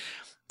it.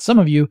 Some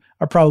of you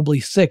are probably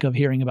sick of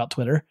hearing about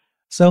Twitter.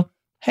 So,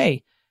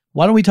 hey,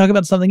 why don't we talk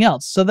about something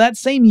else? So that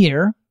same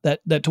year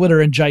that Twitter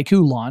and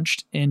Jaiku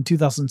launched in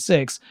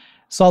 2006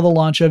 saw the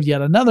launch of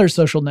yet another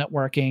social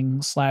networking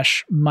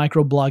 /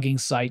 microblogging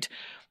site.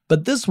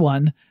 But this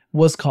one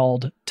was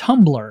called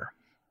Tumblr.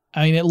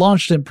 It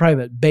launched in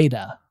private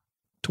beta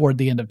toward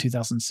the end of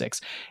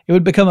 2006. It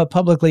would become a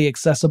publicly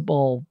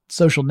accessible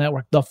social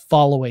network the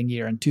following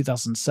year in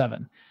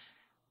 2007.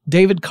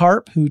 David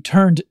Karp, who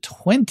turned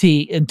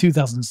 20 in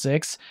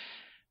 2006,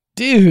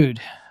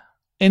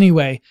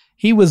 anyway,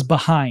 he was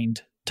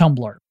behind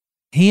Tumblr.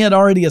 He had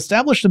already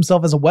established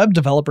himself as a web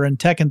developer and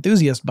tech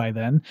enthusiast by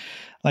then.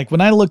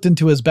 When I looked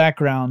into his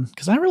background,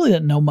 because I really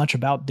didn't know much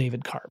about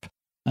David Karp.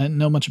 I didn't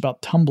know much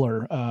about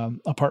Tumblr,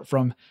 apart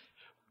from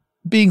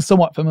being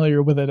somewhat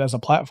familiar with it as a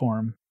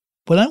platform.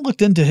 When I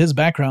looked into his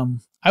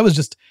background, I was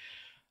just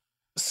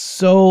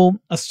so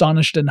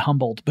astonished and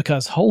humbled,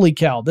 because holy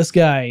cow, this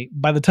guy,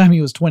 by the time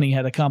he was 20,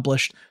 had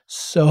accomplished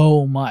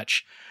so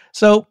much.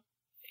 So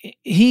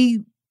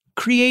he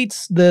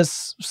creates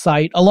this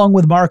site along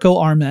with Marco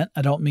Arment.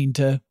 I don't mean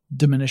to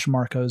diminish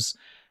Marco's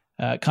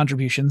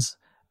contributions.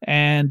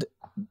 And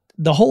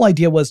the whole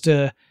idea was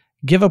to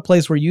give a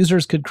place where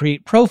users could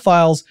create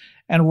profiles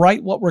and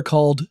write what were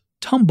called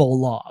Tumble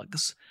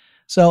logs.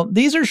 So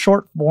these are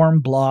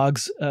short-form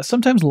blogs,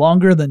 sometimes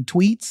longer than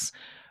tweets,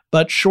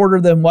 but shorter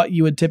than what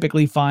you would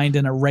typically find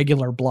in a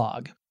regular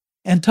blog.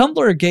 And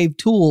Tumblr gave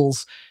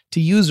tools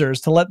to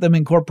users to let them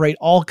incorporate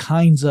all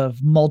kinds of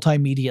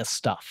multimedia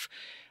stuff,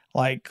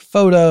 like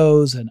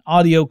photos and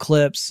audio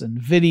clips and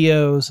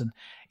videos, and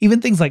even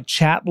things like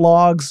chat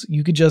logs.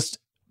 You could just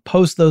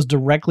post those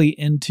directly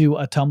into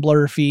a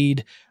Tumblr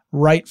feed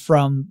right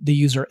from the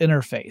user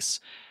interface.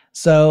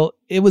 So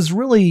it was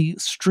really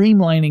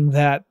streamlining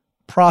that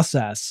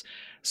process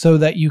so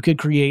that you could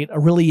create a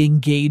really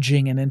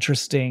engaging and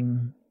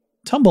interesting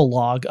Tumblr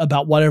log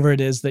about whatever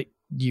it is that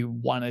you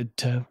wanted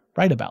to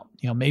write about.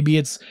 Maybe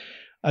it's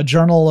a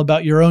journal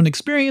about your own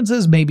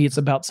experiences, maybe it's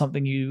about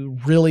something you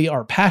really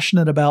are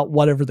passionate about,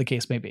 whatever the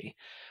case may be.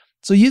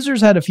 So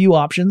users had a few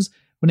options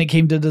when it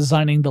came to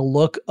designing the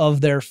look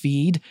of their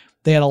feed.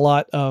 They had a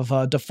lot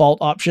of default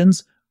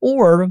options,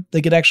 or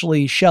they could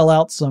actually shell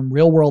out some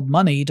real-world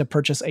money to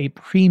purchase a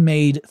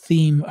pre-made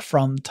theme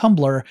from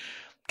Tumblr,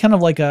 kind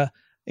of like a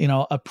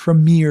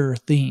premier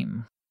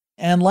theme.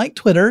 And like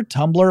Twitter,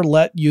 Tumblr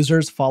let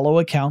users follow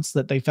accounts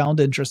that they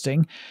found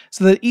interesting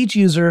so that each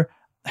user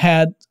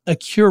had a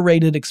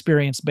curated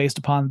experience based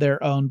upon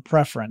their own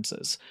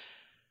preferences.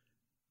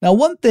 Now,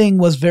 one thing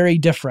was very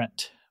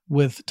different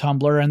with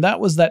Tumblr, and that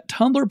was that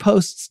Tumblr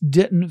posts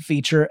didn't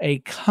feature a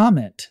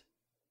comment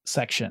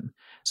section.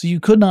 So you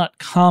could not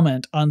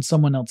comment on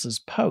someone else's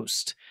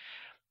post.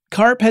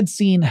 Karp had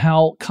seen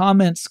how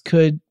comments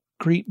could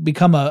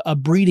become a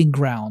breeding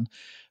ground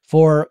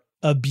for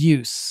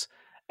abuse,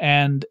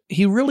 and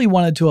he really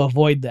wanted to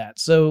avoid that.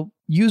 So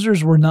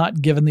users were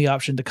not given the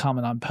option to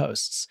comment on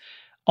posts.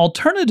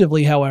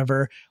 Alternatively,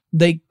 however,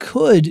 they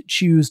could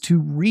choose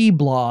to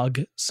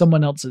reblog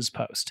someone else's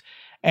post.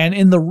 And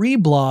in the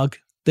reblog,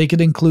 they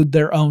could include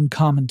their own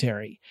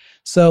commentary.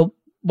 So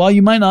while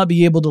you might not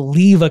be able to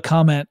leave a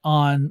comment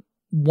on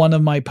one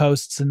of my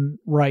posts and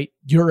write,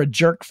 "You're a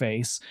jerk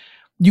face,"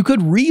 you could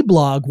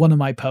reblog one of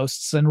my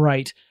posts and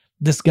write,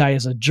 "This guy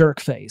is a jerk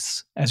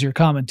face," as your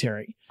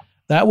commentary.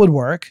 That would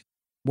work.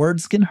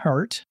 Words can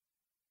hurt.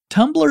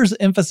 Tumblr's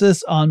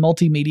emphasis on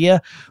multimedia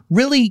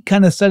really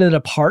kind of set it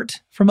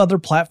apart from other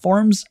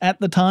platforms at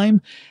the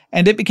time,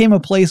 and it became a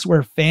place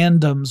where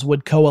fandoms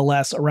would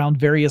coalesce around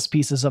various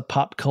pieces of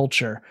pop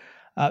culture.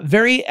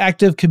 Very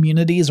active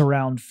communities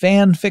around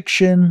fan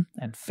fiction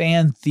and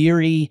fan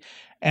theory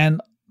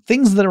and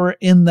things that are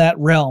in that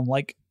realm.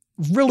 Like,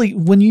 really,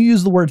 when you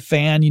use the word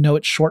fan,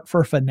 it's short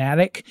for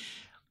fanatic.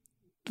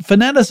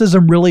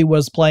 Fanaticism really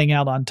was playing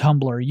out on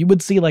Tumblr. You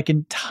would see like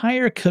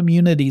entire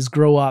communities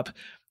grow up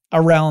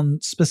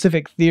around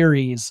specific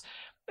theories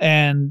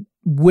and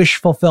wish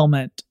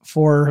fulfillment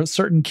for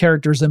certain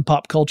characters in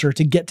pop culture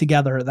to get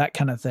together, that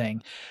kind of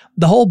thing.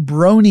 The whole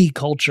brony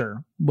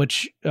culture,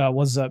 which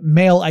was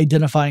male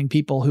identifying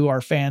people who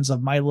are fans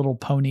of My Little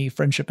Pony,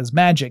 Friendship is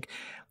Magic,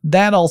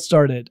 that all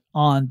started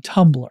on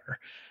Tumblr.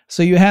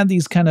 So you had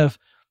these kind of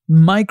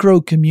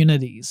micro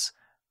communities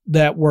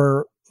that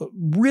were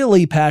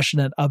really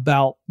passionate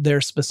about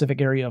their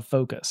specific area of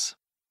focus.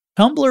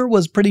 Tumblr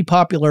was pretty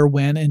popular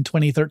when, in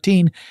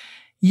 2013,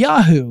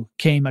 Yahoo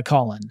came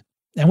a-callin'.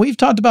 And we've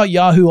talked about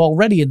Yahoo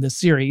already in this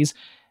series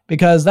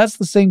because that's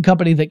the same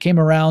company that came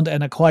around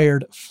and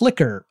acquired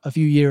Flickr a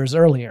few years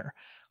earlier.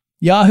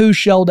 Yahoo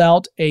shelled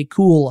out a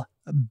cool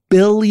 $1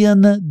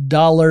 billion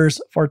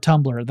for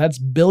Tumblr. That's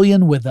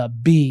billion with a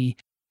B.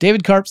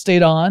 David Karp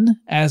stayed on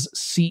as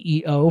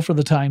CEO for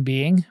the time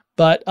being,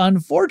 but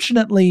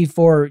unfortunately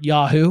for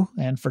Yahoo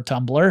and for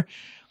Tumblr,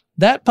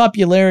 that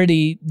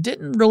popularity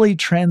didn't really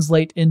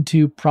translate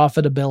into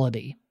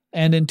profitability.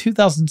 And in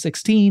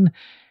 2016,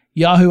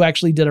 Yahoo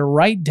actually did a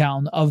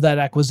write-down of that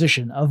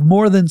acquisition of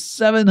more than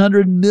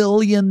 $700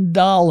 million.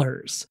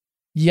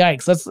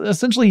 Yikes, that's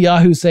essentially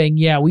Yahoo saying,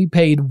 yeah, we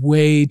paid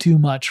way too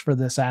much for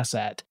this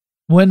asset.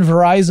 When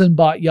Verizon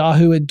bought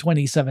Yahoo in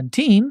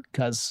 2017,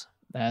 because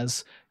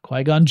as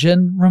Qui-Gon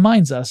Jinn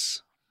reminds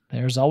us,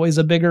 there's always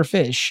a bigger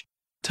fish,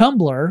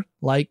 Tumblr,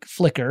 like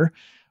Flickr,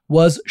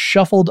 was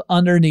shuffled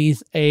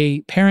underneath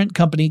a parent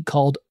company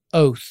called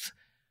Oath,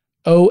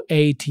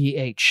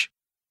 O-A-T-H.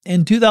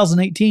 In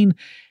 2018,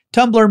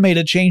 Tumblr made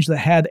a change that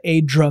had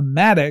a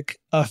dramatic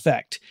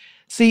effect.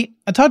 See,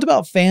 I talked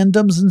about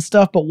fandoms and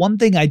stuff, but one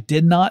thing I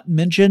did not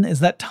mention is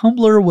that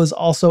Tumblr was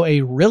also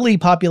a really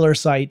popular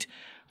site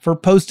for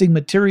posting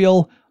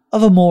material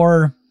of a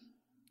more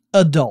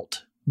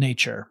adult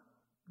nature.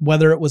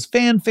 Whether it was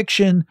fan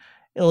fiction,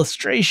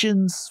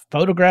 illustrations,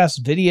 photographs,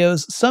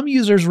 videos, some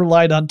users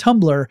relied on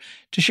Tumblr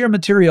to share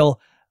material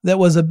that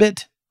was a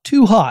bit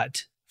too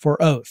hot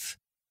for Oath.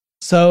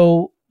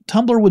 So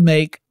Tumblr would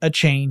make a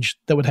change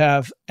that would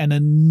have an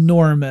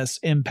enormous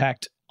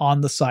impact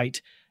on the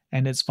site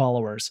and its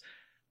followers.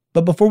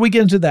 But before we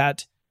get into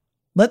that,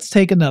 let's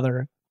take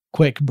another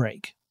quick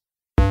break.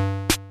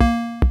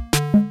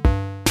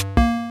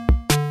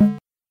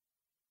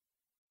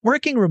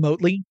 Working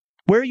remotely,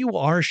 where you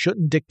are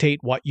shouldn't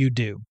dictate what you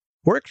do.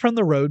 Work from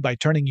the road by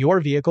turning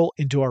your vehicle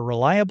into a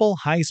reliable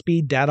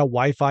high-speed data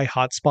Wi-Fi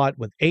hotspot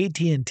with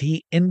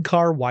AT&T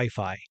in-car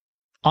Wi-Fi.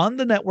 On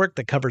the network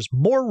that covers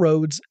more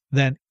roads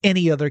than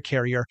any other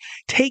carrier,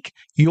 take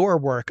your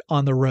work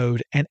on the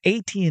road and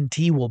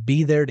AT&T will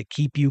be there to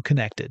keep you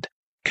connected.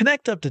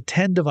 Connect up to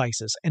 10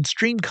 devices and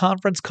stream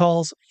conference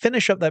calls,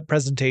 finish up that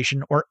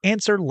presentation, or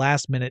answer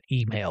last-minute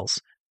emails.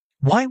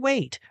 Why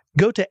wait?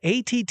 Go to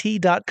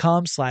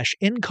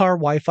att.com/in-car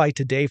Wi-Fi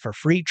today for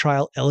free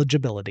trial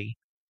eligibility.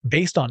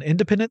 Based on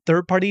independent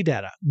third-party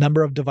data,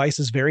 number of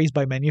devices varies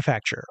by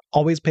manufacturer.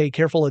 Always pay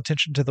careful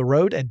attention to the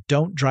road and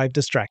don't drive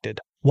distracted.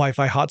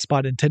 Wi-Fi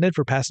hotspot intended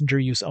for passenger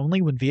use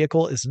only when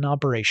vehicle is in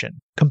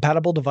operation.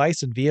 Compatible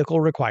device and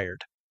vehicle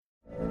required.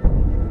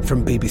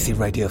 From BBC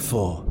Radio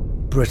 4,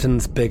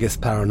 Britain's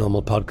biggest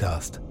paranormal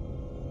podcast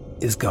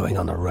is going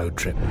on a road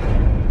trip.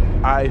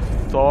 I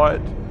thought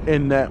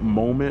in that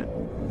moment,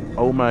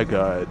 oh my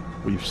God,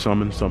 we've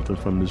summoned something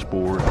from this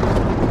board.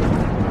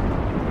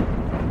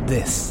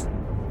 This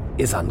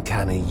is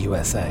Uncanny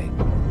USA.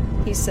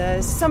 He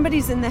says,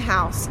 somebody's in the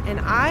house, and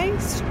I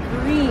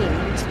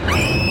screamed.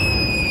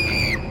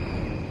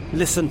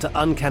 Listen to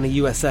Uncanny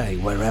USA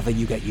wherever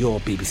you get your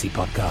BBC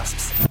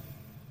podcasts,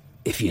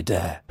 if you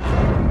dare.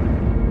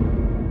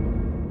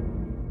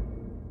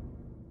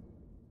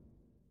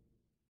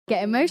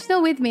 Get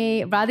emotional with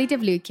me, Radhi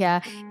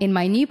Devlukia, in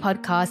my new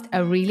podcast,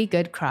 A Really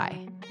Good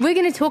Cry. We're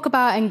going to talk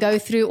about and go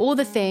through all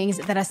the things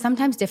that are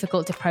sometimes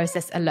difficult to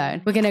process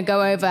alone. We're going to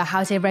go over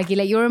how to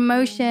regulate your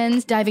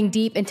emotions, diving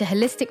deep into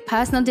holistic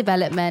personal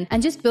development,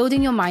 and just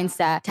building your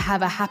mindset to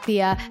have a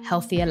happier,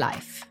 healthier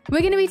life.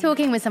 We're going to be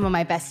talking with some of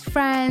my best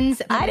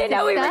friends. I didn't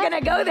know we were going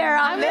to go there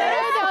on this.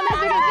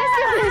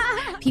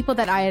 People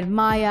that I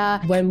admire.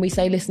 When we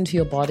say listen to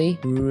your body,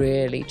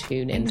 really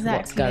tune into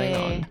what's going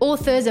on.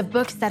 Authors of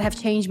books that have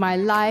changed my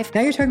life. Now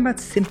you're talking about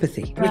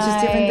sympathy, which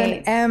is different than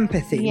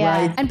empathy,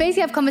 right? And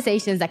basically have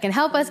conversations that can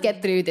help us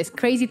get through this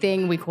crazy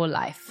thing we call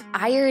life.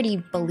 I already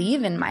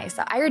believe in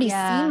myself. I already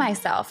see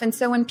myself. And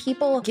so when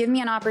people give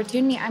me an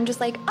opportunity, I'm just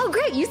like, oh,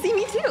 great, you see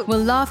me too.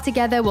 We'll laugh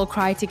together, we'll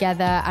cry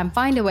together, and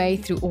find a way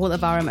through all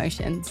of our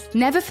emotions.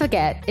 Never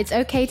forget, it's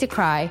okay to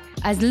cry,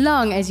 as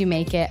long as you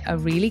make it a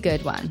really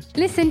good one.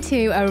 Listen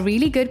to A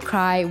Really Good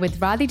Cry with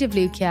Radhi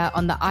Devlukia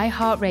on the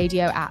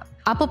iHeartRadio app,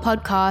 Apple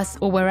Podcasts,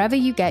 or wherever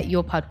you get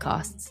your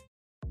podcasts.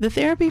 The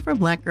Therapy for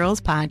Black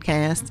Girls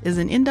podcast is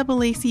an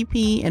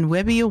NAACP and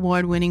Webby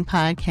Award-winning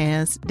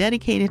podcast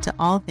dedicated to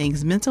all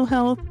things mental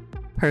health,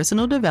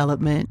 personal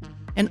development,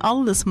 and all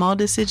of the small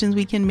decisions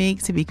we can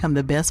make to become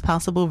the best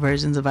possible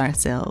versions of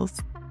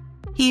ourselves.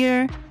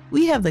 Here,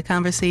 we have the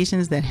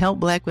conversations that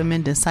help Black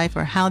women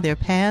decipher how their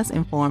past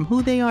inform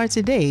who they are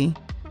today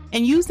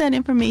and use that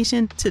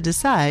information to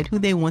decide who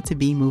they want to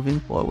be moving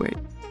forward.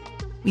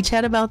 We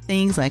chat about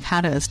things like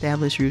how to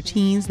establish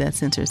routines that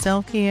center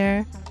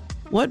self-care,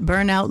 what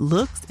burnout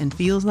looks and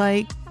feels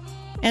like,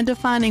 and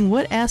defining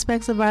what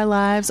aspects of our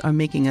lives are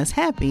making us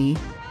happy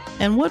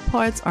and what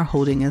parts are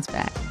holding us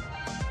back.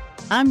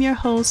 I'm your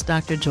host,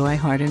 Dr. Joy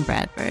Harden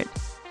Bradford,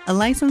 a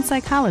licensed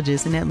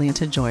psychologist in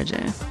Atlanta,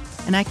 Georgia,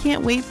 and I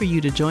can't wait for you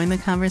to join the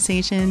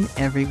conversation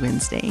every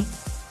Wednesday.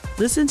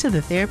 Listen to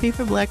the Therapy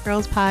for Black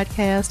Girls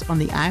podcast on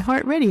the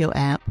iHeartRadio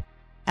app,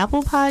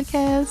 Apple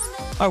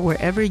Podcasts, or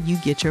wherever you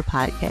get your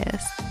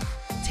podcasts.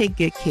 Take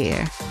good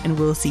care, and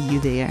we'll see you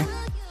there.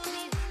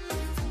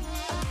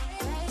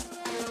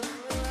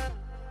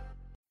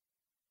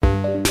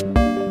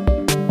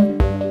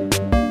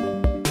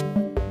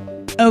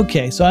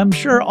 Okay, so I'm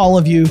sure all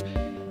of you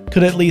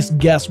could at least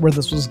guess where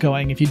this was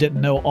going if you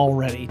didn't know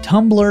already.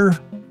 Tumblr,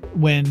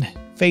 when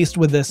faced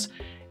with this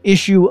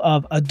issue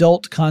of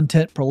adult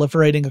content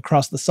proliferating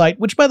across the site,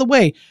 which, by the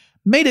way,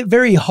 made it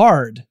very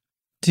hard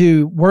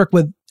to work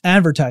with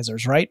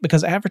advertisers, right?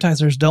 Because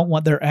advertisers don't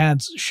want their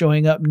ads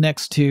showing up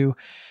next to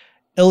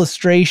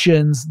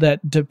illustrations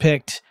that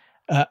depict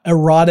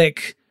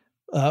erotic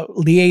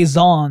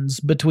liaisons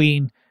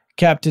between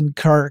Captain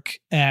Kirk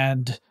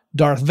and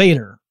Darth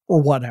Vader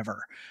or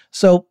whatever.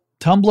 So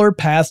Tumblr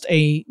passed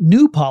a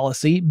new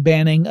policy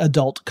banning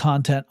adult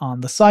content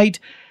on the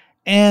site,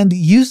 and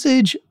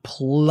usage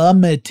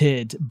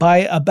plummeted by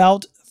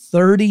about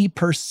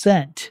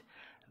 30%.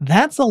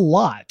 That's a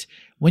lot.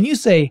 When you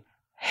say,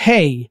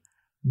 hey,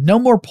 no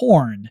more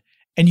porn,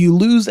 and you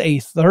lose a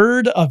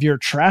third of your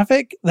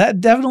traffic,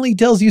 that definitely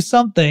tells you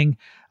something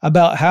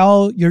about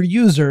how your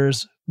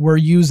users were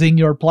using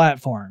your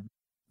platform.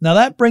 Now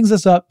that brings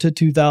us up to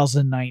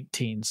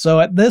 2019.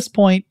 So at this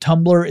point,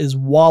 Tumblr is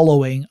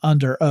wallowing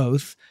under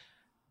oath,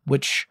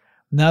 which,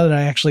 now that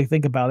I actually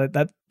think about it,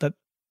 that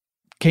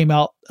came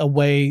out a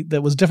way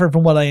that was different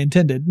from what I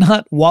intended.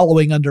 Not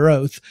wallowing under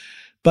oath,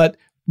 but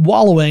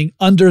wallowing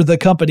under the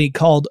company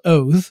called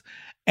Oath,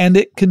 and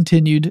it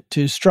continued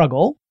to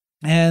struggle.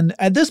 And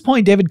at this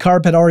point, David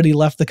Karp had already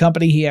left the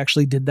company. He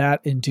actually did that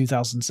in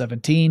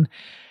 2017.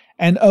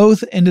 And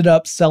Oath ended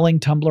up selling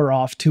Tumblr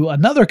off to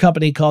another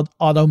company called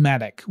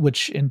Automatic,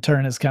 which in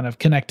turn is kind of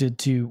connected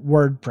to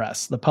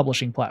WordPress, the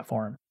publishing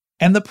platform.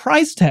 And the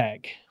price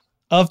tag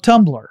of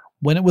Tumblr,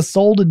 when it was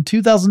sold in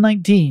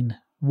 2019,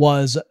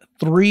 was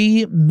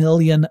 $3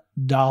 million.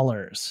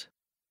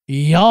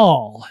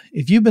 Y'all,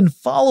 if you've been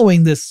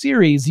following this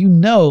series, you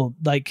know,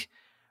 like,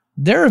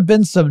 there have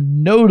been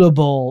some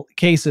notable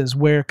cases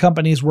where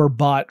companies were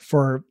bought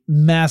for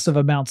massive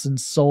amounts and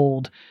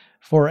sold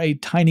for a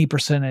tiny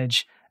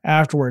percentage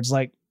afterwards.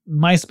 Like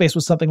MySpace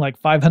was something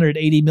like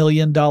 $580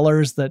 million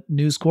that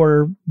News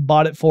Corp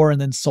bought it for and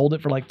then sold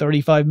it for like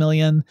 $35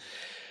 million.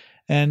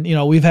 And, you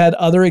know, we've had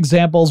other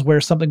examples where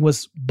something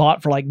was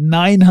bought for like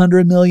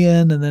 $900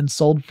 million and then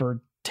sold for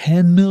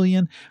 $10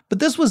 million. But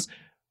this was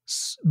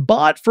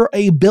bought for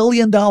 $1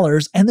 billion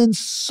and then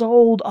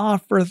sold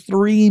off for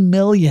 $3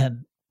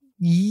 million.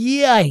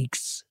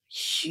 Yikes.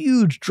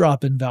 Huge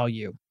drop in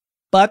value.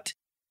 But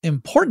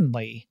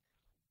importantly,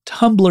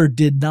 Tumblr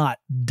did not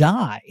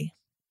die.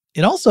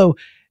 It also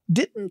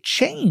didn't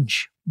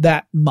change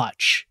that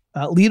much.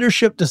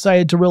 Leadership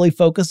decided to really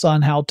focus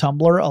on how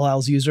Tumblr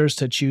allows users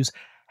to choose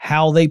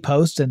how they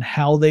post and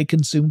how they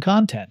consume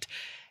content.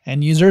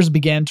 And users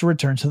began to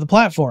return to the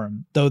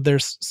platform, though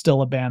there's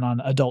still a ban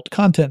on adult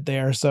content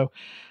there, so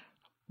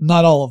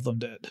not all of them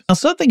did. Now,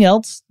 something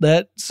else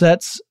that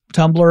sets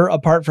Tumblr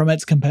apart from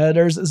its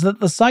competitors is that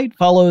the site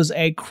follows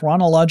a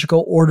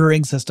chronological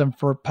ordering system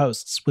for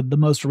posts, with the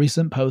most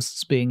recent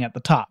posts being at the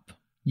top.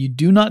 You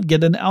do not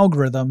get an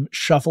algorithm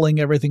shuffling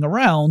everything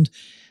around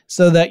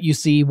so that you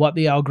see what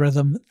the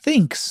algorithm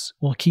thinks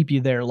will keep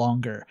you there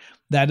longer.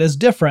 That is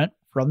different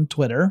from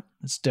Twitter.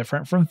 It's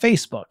different from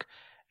Facebook.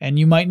 And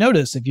you might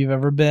notice, if you've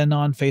ever been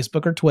on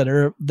Facebook or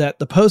Twitter, that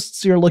the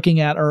posts you're looking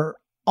at are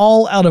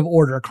all out of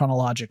order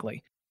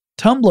chronologically.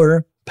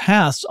 Tumblr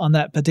passed on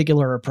that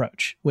particular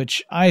approach,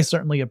 which I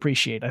certainly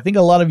appreciate. I think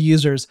a lot of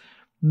users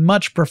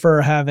much prefer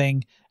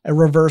having a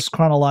reverse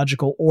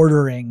chronological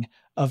ordering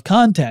of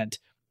content,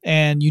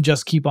 and you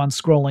just keep on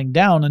scrolling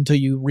down until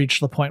you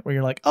reach the point where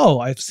you're like, oh,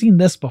 I've seen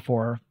this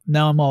before.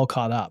 Now I'm all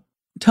caught up.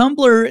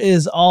 Tumblr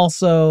is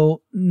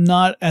also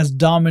not as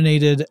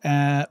dominated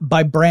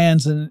by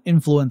brands and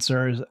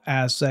influencers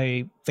as,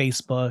 say,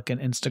 Facebook and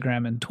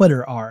Instagram and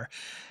Twitter are.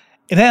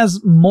 It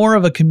has more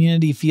of a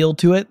community feel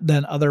to it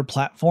than other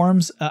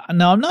platforms.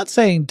 Now, I'm not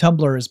saying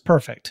Tumblr is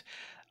perfect.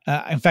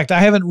 In fact, I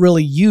haven't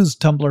really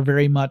used Tumblr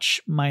very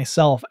much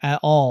myself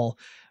at all,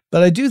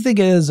 but I do think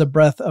it is a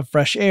breath of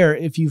fresh air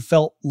if you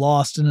felt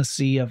lost in a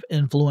sea of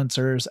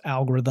influencers,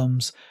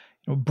 algorithms,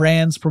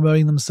 brands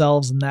promoting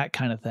themselves, and that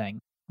kind of thing.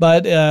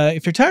 But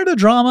if you're tired of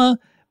drama,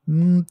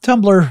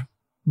 Tumblr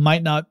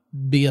might not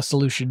be a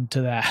solution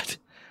to that.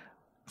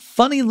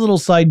 Funny little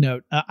side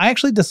note, I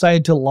actually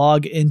decided to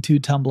log into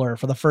Tumblr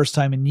for the first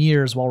time in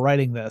years while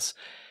writing this.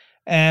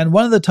 And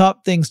one of the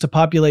top things to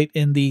populate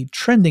in the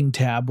trending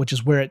tab, which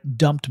is where it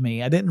dumped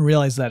me, I didn't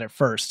realize that at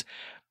first.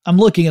 I'm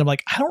looking and I'm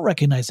like, I don't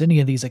recognize any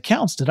of these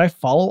accounts. Did I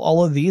follow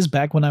all of these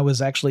back when I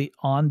was actually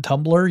on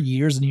Tumblr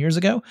years and years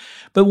ago?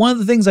 But one of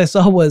the things I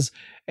saw was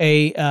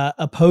a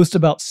post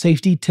about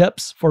safety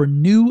tips for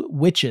new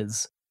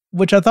witches,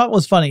 which I thought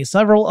was funny.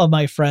 Several of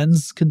my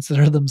friends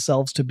consider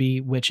themselves to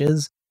be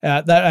witches.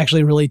 That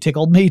actually really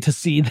tickled me to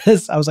see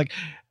this. I was like,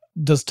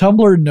 does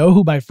Tumblr know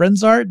who my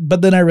friends are?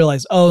 But then I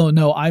realized, oh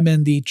no, I'm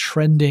in the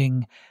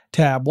trending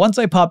tab. Once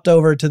I popped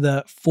over to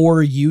the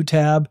For You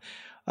tab,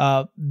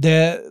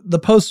 the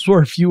posts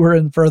were fewer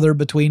and further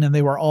between, and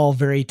they were all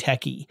very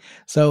techy.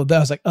 So I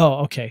was like,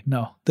 oh, okay,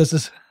 no, this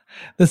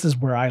is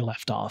where I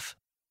left off.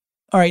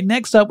 All right,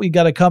 next up, we've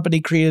got a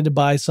company created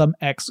by some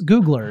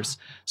ex-Googlers.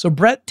 So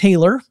Brett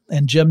Taylor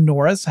and Jim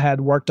Norris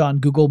had worked on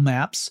Google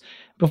Maps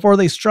before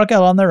they struck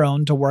out on their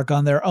own to work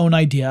on their own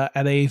idea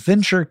at a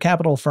venture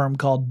capital firm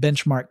called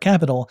Benchmark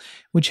Capital,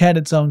 which had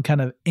its own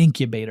kind of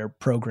incubator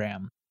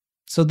program.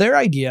 So their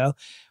idea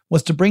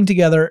was to bring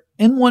together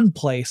in one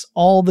place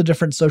all the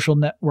different social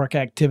network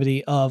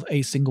activity of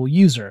a single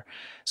user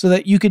so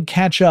that you could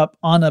catch up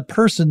on a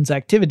person's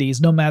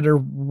activities no matter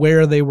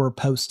where they were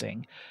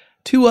posting.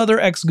 Two other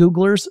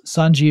ex-Googlers,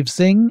 Sanjeev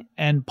Singh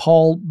and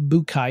Paul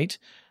Buchheit,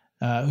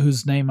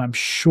 whose name I'm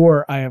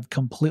sure I have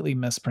completely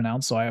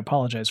mispronounced, so I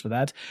apologize for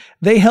that.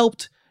 They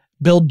helped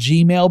build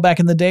Gmail back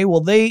in the day.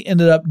 Well, they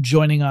ended up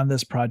joining on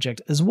this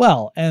project as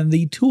well, and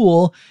the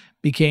tool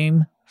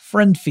became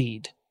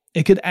FriendFeed.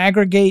 It could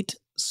aggregate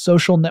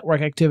social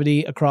network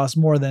activity across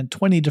more than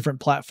 20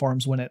 different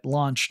platforms when it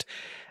launched,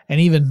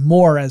 and even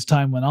more as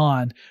time went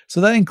on.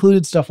 So that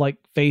included stuff like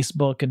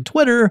Facebook and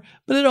Twitter,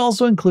 but it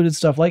also included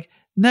stuff like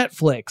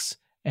Netflix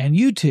and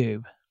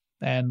YouTube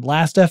and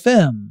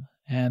Last.fm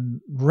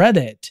and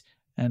Reddit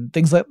and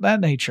things like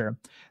that nature.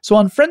 So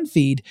on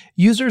FriendFeed,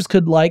 users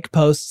could like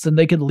posts and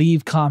they could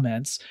leave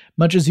comments,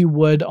 much as you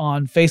would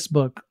on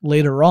Facebook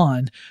later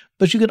on,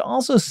 but you could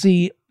also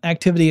see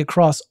activity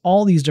across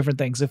all these different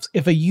things.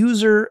 If a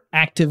user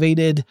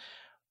activated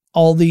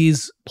all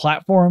these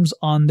platforms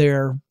on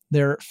their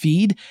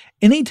feed,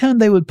 anytime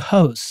they would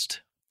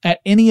post at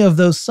any of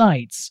those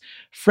sites,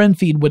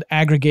 FriendFeed would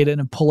aggregate it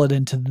and pull it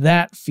into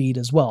that feed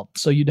as well.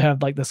 So you'd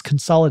have like this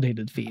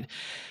consolidated feed,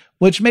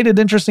 which made it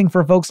interesting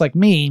for folks like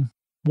me,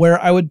 where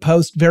I would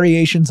post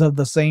variations of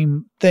the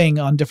same thing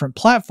on different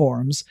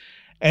platforms.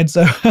 And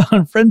so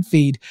on Friend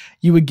Feed,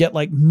 you would get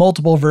like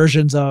multiple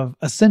versions of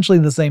essentially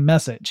the same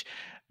message,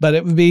 but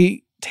it would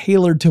be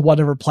tailored to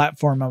whatever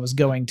platform I was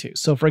going to.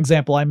 So for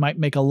example, I might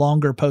make a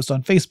longer post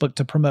on Facebook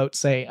to promote,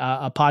 say,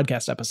 a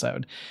podcast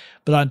episode,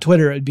 but on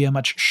Twitter, it'd be a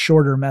much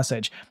shorter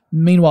message.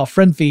 Meanwhile,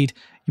 Friend Feed,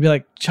 you'd be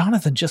like,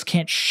 Jonathan just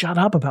can't shut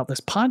up about this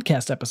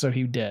podcast episode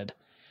he did.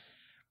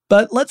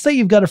 But let's say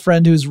you've got a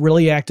friend who's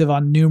really active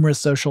on numerous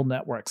social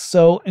networks.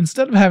 So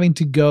instead of having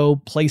to go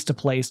place to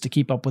place to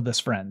keep up with this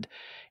friend,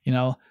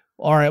 all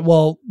right,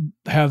 well,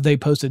 have they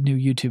posted new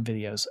YouTube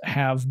videos?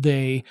 Have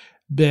they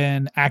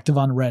been active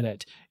on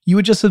Reddit? You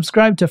would just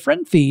subscribe to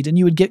Friend Feed and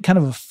you would get kind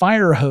of a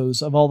fire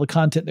hose of all the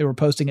content they were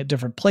posting at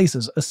different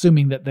places,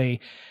 assuming that they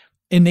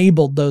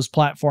enabled those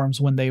platforms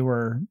when they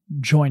were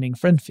joining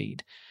Friend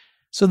Feed.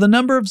 So the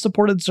number of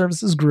supported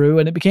services grew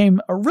and it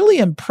became really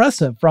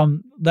impressive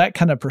from that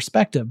kind of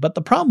perspective. But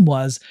the problem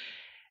was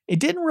it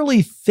didn't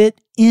really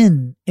fit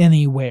in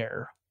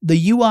anywhere.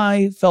 The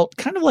UI felt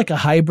kind of like a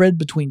hybrid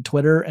between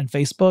Twitter and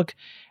Facebook.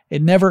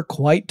 It never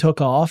quite took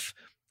off.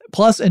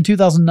 Plus, in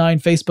 2009,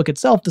 Facebook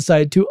itself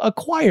decided to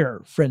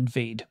acquire Friend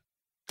Feed.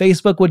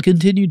 Facebook would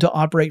continue to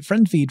operate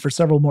Friend Feed for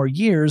several more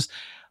years,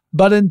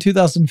 but in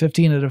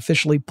 2015, it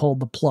officially pulled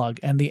the plug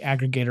and the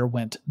aggregator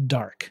went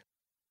dark.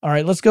 All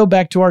right, let's go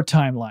back to our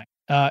timeline.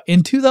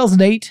 In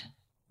 2008,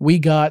 we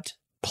got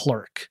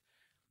Plurk.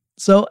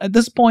 So at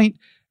this point,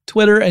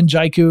 Twitter and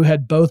Jaiku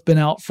had both been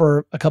out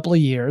for a couple of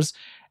years,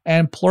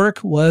 and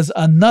Plurk was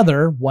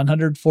another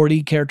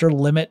 140-character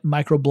limit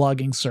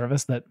microblogging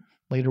service that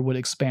later would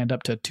expand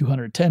up to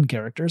 210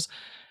 characters.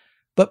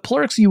 But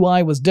Plurk's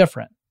UI was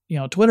different.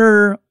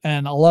 Twitter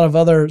and a lot of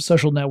other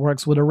social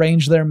networks would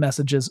arrange their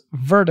messages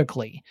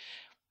vertically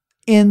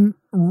in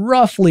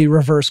roughly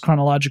reverse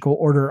chronological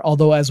order,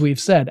 although as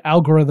we've said,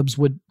 algorithms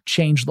would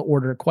change the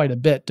order quite a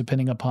bit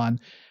depending upon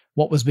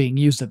what was being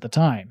used at the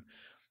time.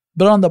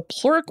 But on the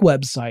Plurk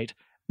website,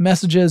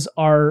 messages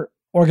are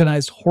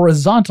organized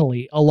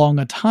horizontally along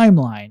a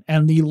timeline,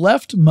 and the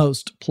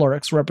leftmost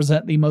Plurks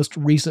represent the most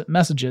recent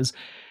messages,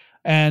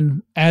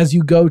 and as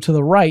you go to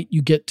the right,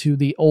 you get to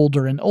the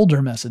older and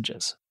older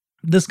messages.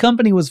 This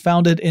company was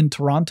founded in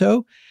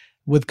Toronto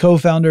with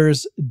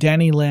co-founders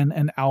Danny Lin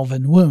and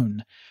Alvin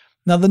Woon.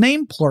 Now, the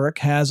name Plurk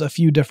has a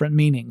few different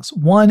meanings.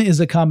 One is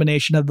a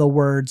combination of the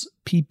words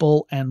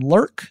people and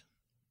lurk,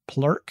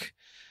 Plurk.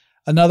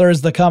 Another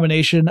is the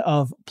combination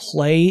of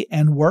play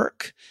and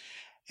work.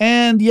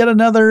 And yet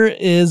another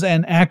is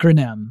an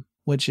acronym,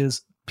 which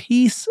is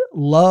peace,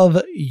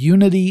 love,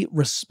 unity,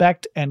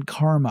 respect, and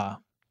karma.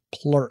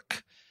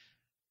 Plurk.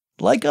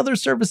 Like other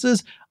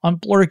services, on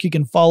Plurk you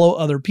can follow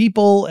other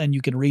people and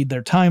you can read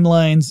their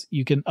timelines,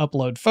 you can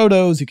upload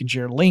photos, you can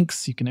share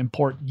links, you can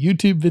import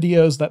YouTube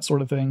videos, that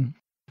sort of thing.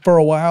 For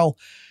a while,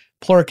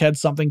 Plurk had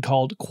something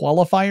called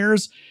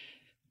qualifiers,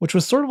 which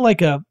was sort of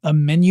like a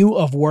menu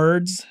of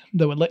words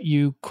that would let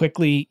you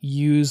quickly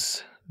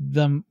use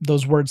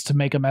those words to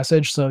make a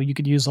message. So you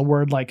could use a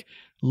word like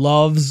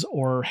loves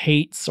or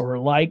hates or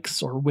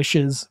likes or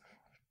wishes,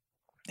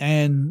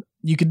 and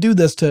you could do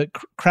this to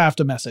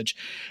craft a message.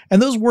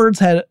 And those words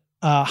had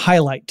a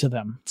highlight to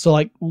them. So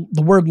like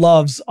the word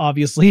loves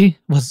obviously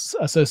was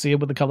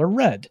associated with the color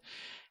red.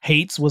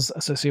 Hates was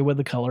associated with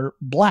the color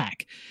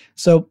black.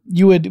 So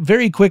you would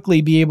very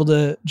quickly be able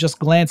to just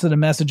glance at a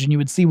message and you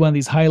would see one of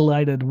these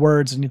highlighted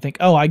words and you think,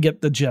 oh, I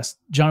get the gist.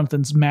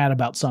 Jonathan's mad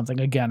about something.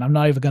 Again, I'm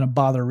not even going to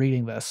bother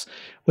reading this,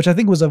 which I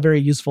think was a very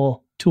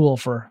useful tool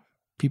for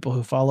people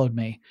who followed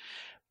me.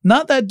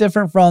 Not that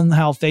different from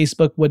how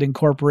Facebook would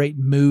incorporate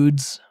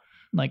moods.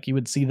 Like you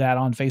would see that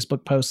on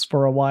Facebook posts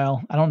for a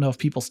while. I don't know if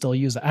people still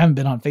use it. I haven't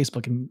been on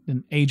Facebook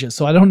in ages,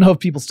 so I don't know if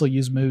people still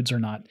use moods or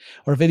not,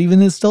 or if it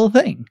even is still a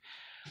thing.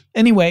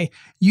 Anyway,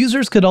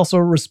 users could also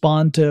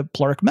respond to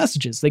Plurk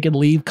messages. They could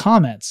leave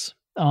comments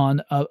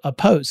on a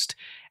post.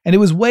 And it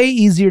was way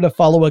easier to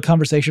follow a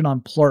conversation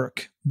on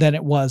Plurk than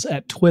it was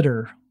at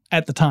Twitter,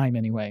 at the time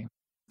anyway.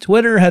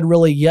 Twitter had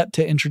really yet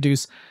to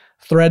introduce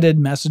threaded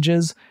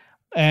messages,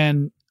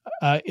 and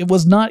it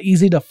was not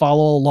easy to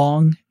follow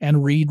along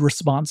and read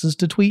responses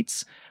to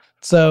tweets.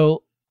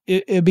 So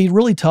it'd be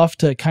really tough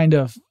to kind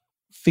of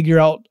figure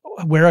out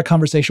where a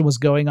conversation was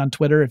going on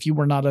Twitter if you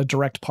were not a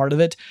direct part of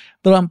it.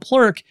 But on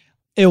Plurk,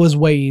 it was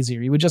way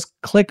easier. You would just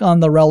click on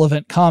the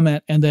relevant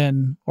comment and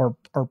then, or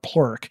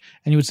Plurk,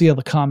 and you would see all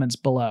the comments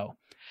below.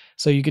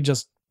 So you could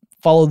just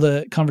follow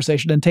the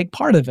conversation and take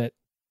part of it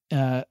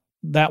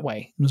that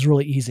way. It was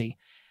really easy.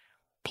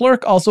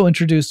 Plurk also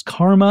introduced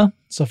karma,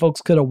 so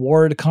folks could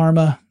award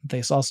karma if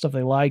they saw stuff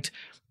they liked.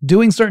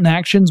 Doing certain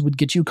actions would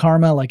get you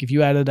karma, like if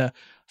you added a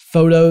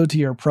photo to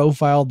your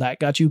profile, that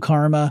got you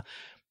karma.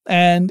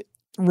 And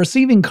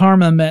receiving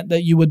karma meant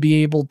that you would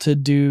be able to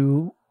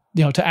do,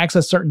 to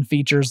access certain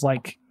features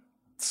like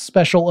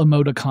special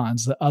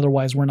emoticons that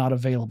otherwise were not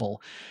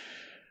available,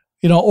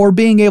 or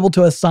being able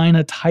to assign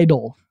a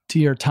title to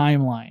your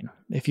timeline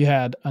if you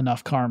had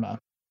enough karma.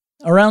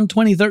 Around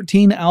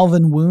 2013,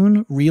 Alvin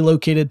Woon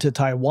relocated to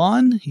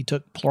Taiwan. He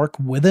took Plurk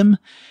with him.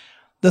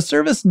 The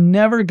service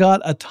never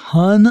got a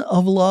ton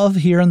of love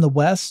here in the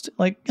West.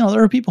 There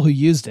are people who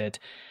used it,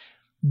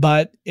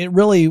 but it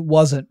really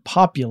wasn't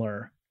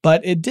popular.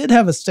 But it did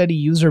have a steady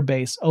user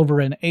base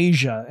over in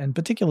Asia, and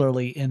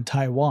particularly in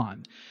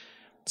Taiwan.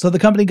 So the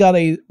company got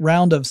a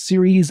round of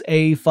Series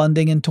A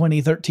funding in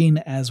 2013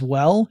 as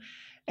well,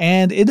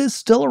 and it is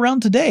still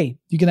around today.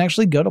 You can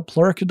actually go to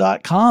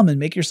Plurk.com and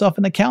make yourself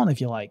an account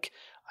if you like.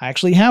 I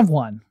actually have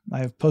one.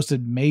 I've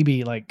posted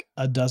maybe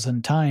a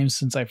dozen times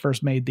since I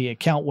first made the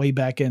account way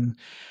back in,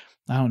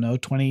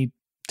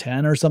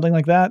 2010 or something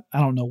like that.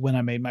 I don't know when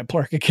I made my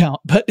Plurk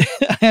account, but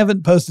I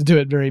haven't posted to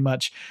it very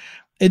much.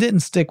 It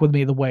didn't stick with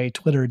me the way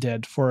Twitter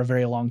did for a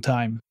very long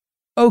time.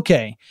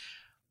 Okay,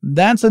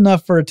 that's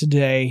enough for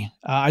today.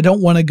 I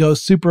don't want to go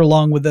super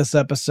long with this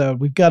episode.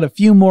 We've got a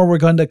few more we're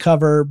going to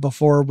cover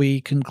before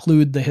we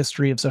conclude the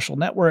history of social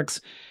networks.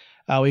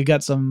 We've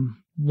got some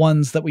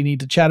ones that we need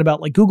to chat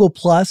about, like Google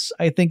Plus,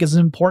 I think is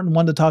an important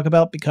one to talk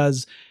about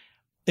because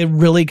it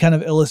really kind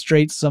of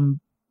illustrates some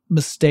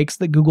mistakes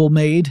that Google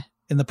made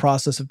in the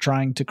process of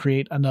trying to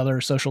create another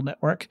social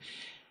network.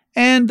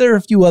 And there are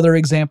a few other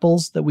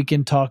examples that we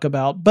can talk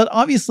about. But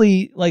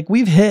obviously,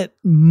 we've hit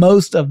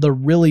most of the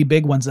really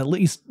big ones, at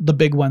least the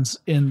big ones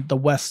in the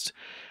West.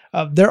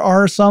 There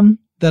are some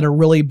that are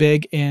really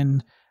big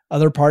in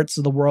other parts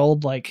of the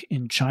world, like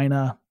in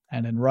China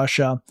and in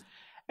Russia.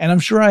 And I'm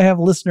sure I have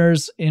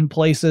listeners in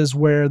places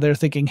where they're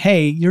thinking,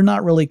 hey, you're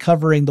not really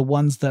covering the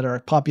ones that are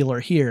popular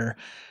here.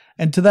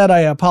 And to that, I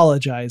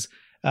apologize.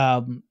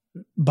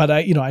 But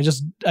I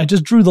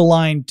just drew the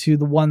line to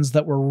the ones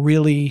that were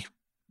really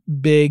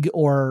big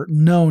or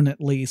known,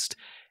 at least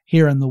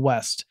here in the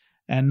West,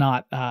 and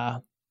not,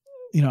 the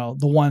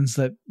ones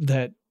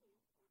that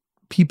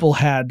people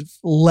had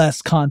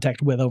less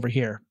contact with over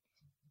here.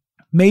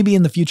 Maybe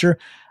in the future,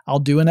 I'll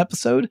do an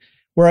episode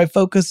where I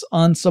focus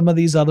on some of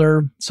these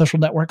other social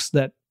networks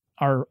that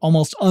are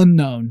almost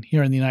unknown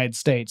here in the United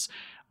States.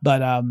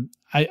 But I'm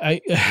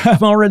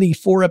already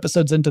 4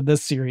 episodes into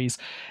this series,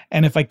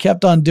 and if I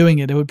kept on doing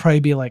it, it would probably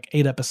be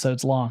 8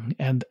 episodes long.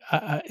 And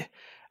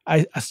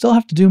I still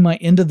have to do my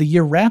end of the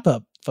year wrap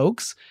up,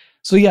 folks.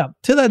 So yeah,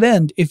 to that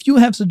end, if you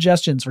have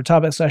suggestions for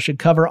topics I should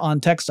cover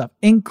on Tech Stuff,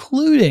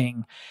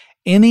 including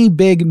any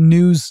big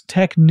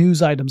tech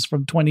news items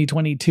from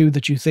 2022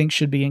 that you think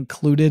should be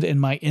included in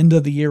my end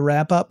of the year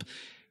wrap up,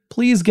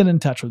 please get in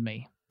touch with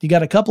me. You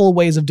got a couple of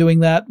ways of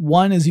doing that.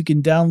 One is you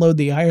can download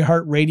the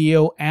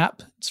iHeartRadio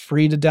app. It's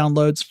free to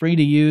download. It's free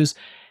to use.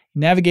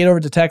 You navigate over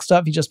to Tech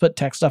Stuff. You just put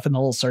Tech Stuff in the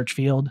little search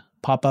field,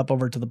 pop up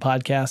over to the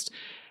podcast.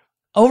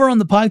 Over on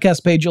the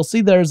podcast page, you'll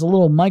see there's a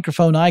little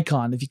microphone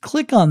icon. If you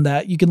click on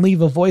that, you can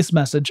leave a voice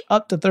message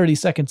up to 30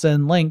 seconds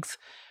in length.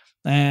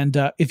 And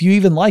if you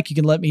even you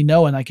can let me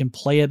know and I can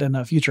play it in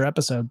a future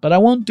episode. But I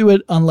won't do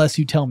it unless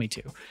you tell me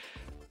to.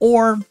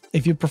 Or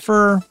if you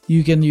prefer,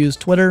 you can use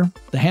Twitter.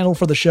 The handle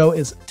for the show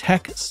is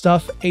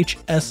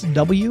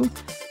TechStuffHSW.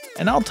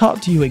 And I'll talk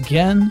to you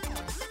again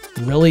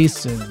really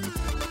soon.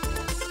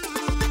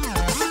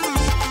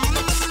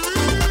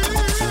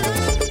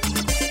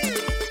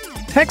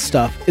 Tech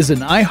Stuff is an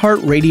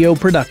iHeartRadio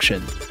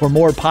production. For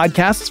more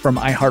podcasts from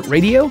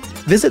iHeartRadio,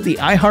 visit the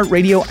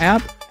iHeartRadio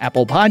app,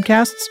 Apple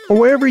Podcasts, or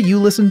wherever you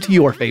listen to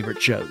your favorite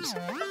shows.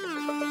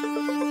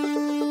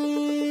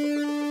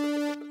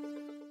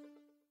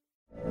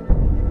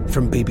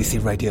 From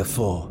BBC Radio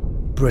 4,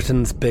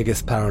 Britain's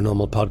biggest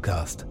paranormal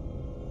podcast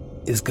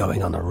is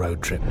going on a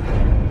road trip.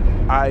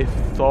 I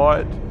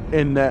thought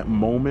in that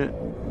moment,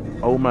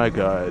 oh my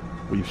God,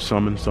 we've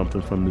summoned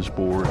something from this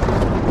board.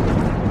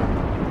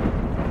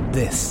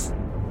 This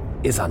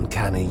is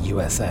Uncanny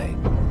USA.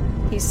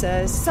 He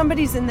says,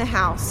 somebody's in the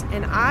house,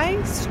 and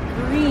I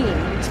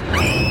screamed.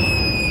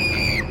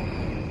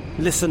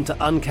 Listen to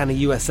Uncanny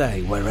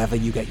USA wherever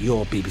you get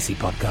your BBC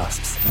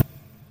podcasts,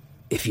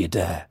 if you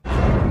dare.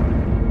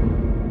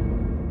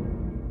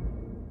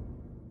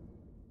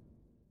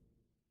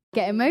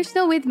 Get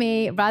emotional with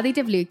me, Radhi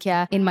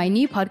Devlukia, in my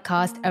new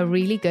podcast, A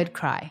Really Good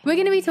Cry. We're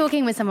going to be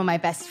talking with some of my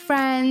best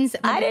friends.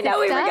 I didn't know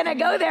we were going to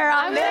go there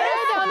on this.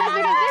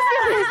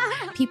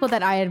 People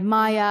that I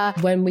admire.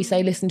 When we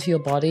say listen to your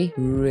body,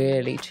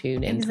 really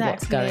tune into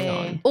what's going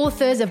on.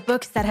 Authors of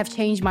books that have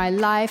changed my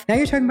life. Now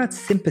you're talking about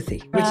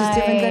sympathy, which is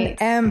different than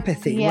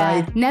empathy,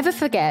 right? Never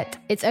forget,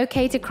 it's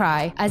okay to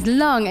cry as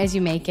long as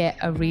you make it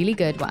a really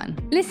good one.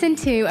 Listen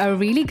to A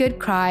Really Good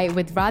Cry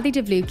with Radhi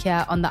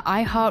Devlukia on the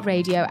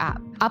iHeartRadio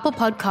app, Apple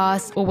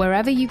Podcasts, or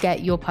wherever you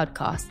get your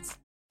podcasts.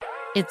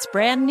 It's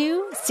brand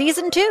new,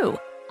 Season 2.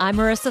 I'm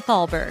Marissa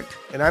Thalberg.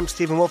 And I'm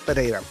Stephen Wolf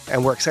Pereira.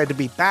 And we're excited to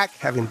be back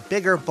having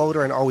bigger,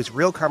 bolder, and always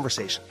real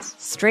conversations.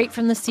 Straight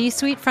from the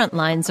C-suite front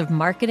lines of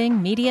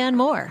marketing, media, and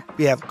more.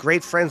 We have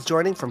great friends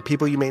joining from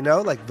people you may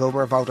know, like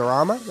Wilmer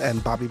Valderrama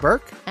and Bobby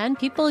Burke. And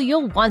people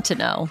you'll want to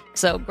know.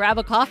 So grab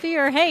a coffee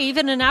or, hey,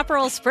 even an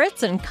Aperol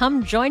Spritz and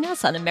come join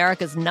us on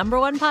America's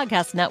 #1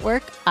 podcast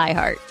network,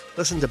 iHeart.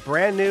 Listen to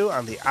brand new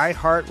on the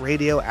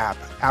iHeartRadio app,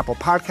 Apple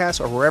Podcasts,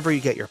 or wherever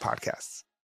you get your podcasts.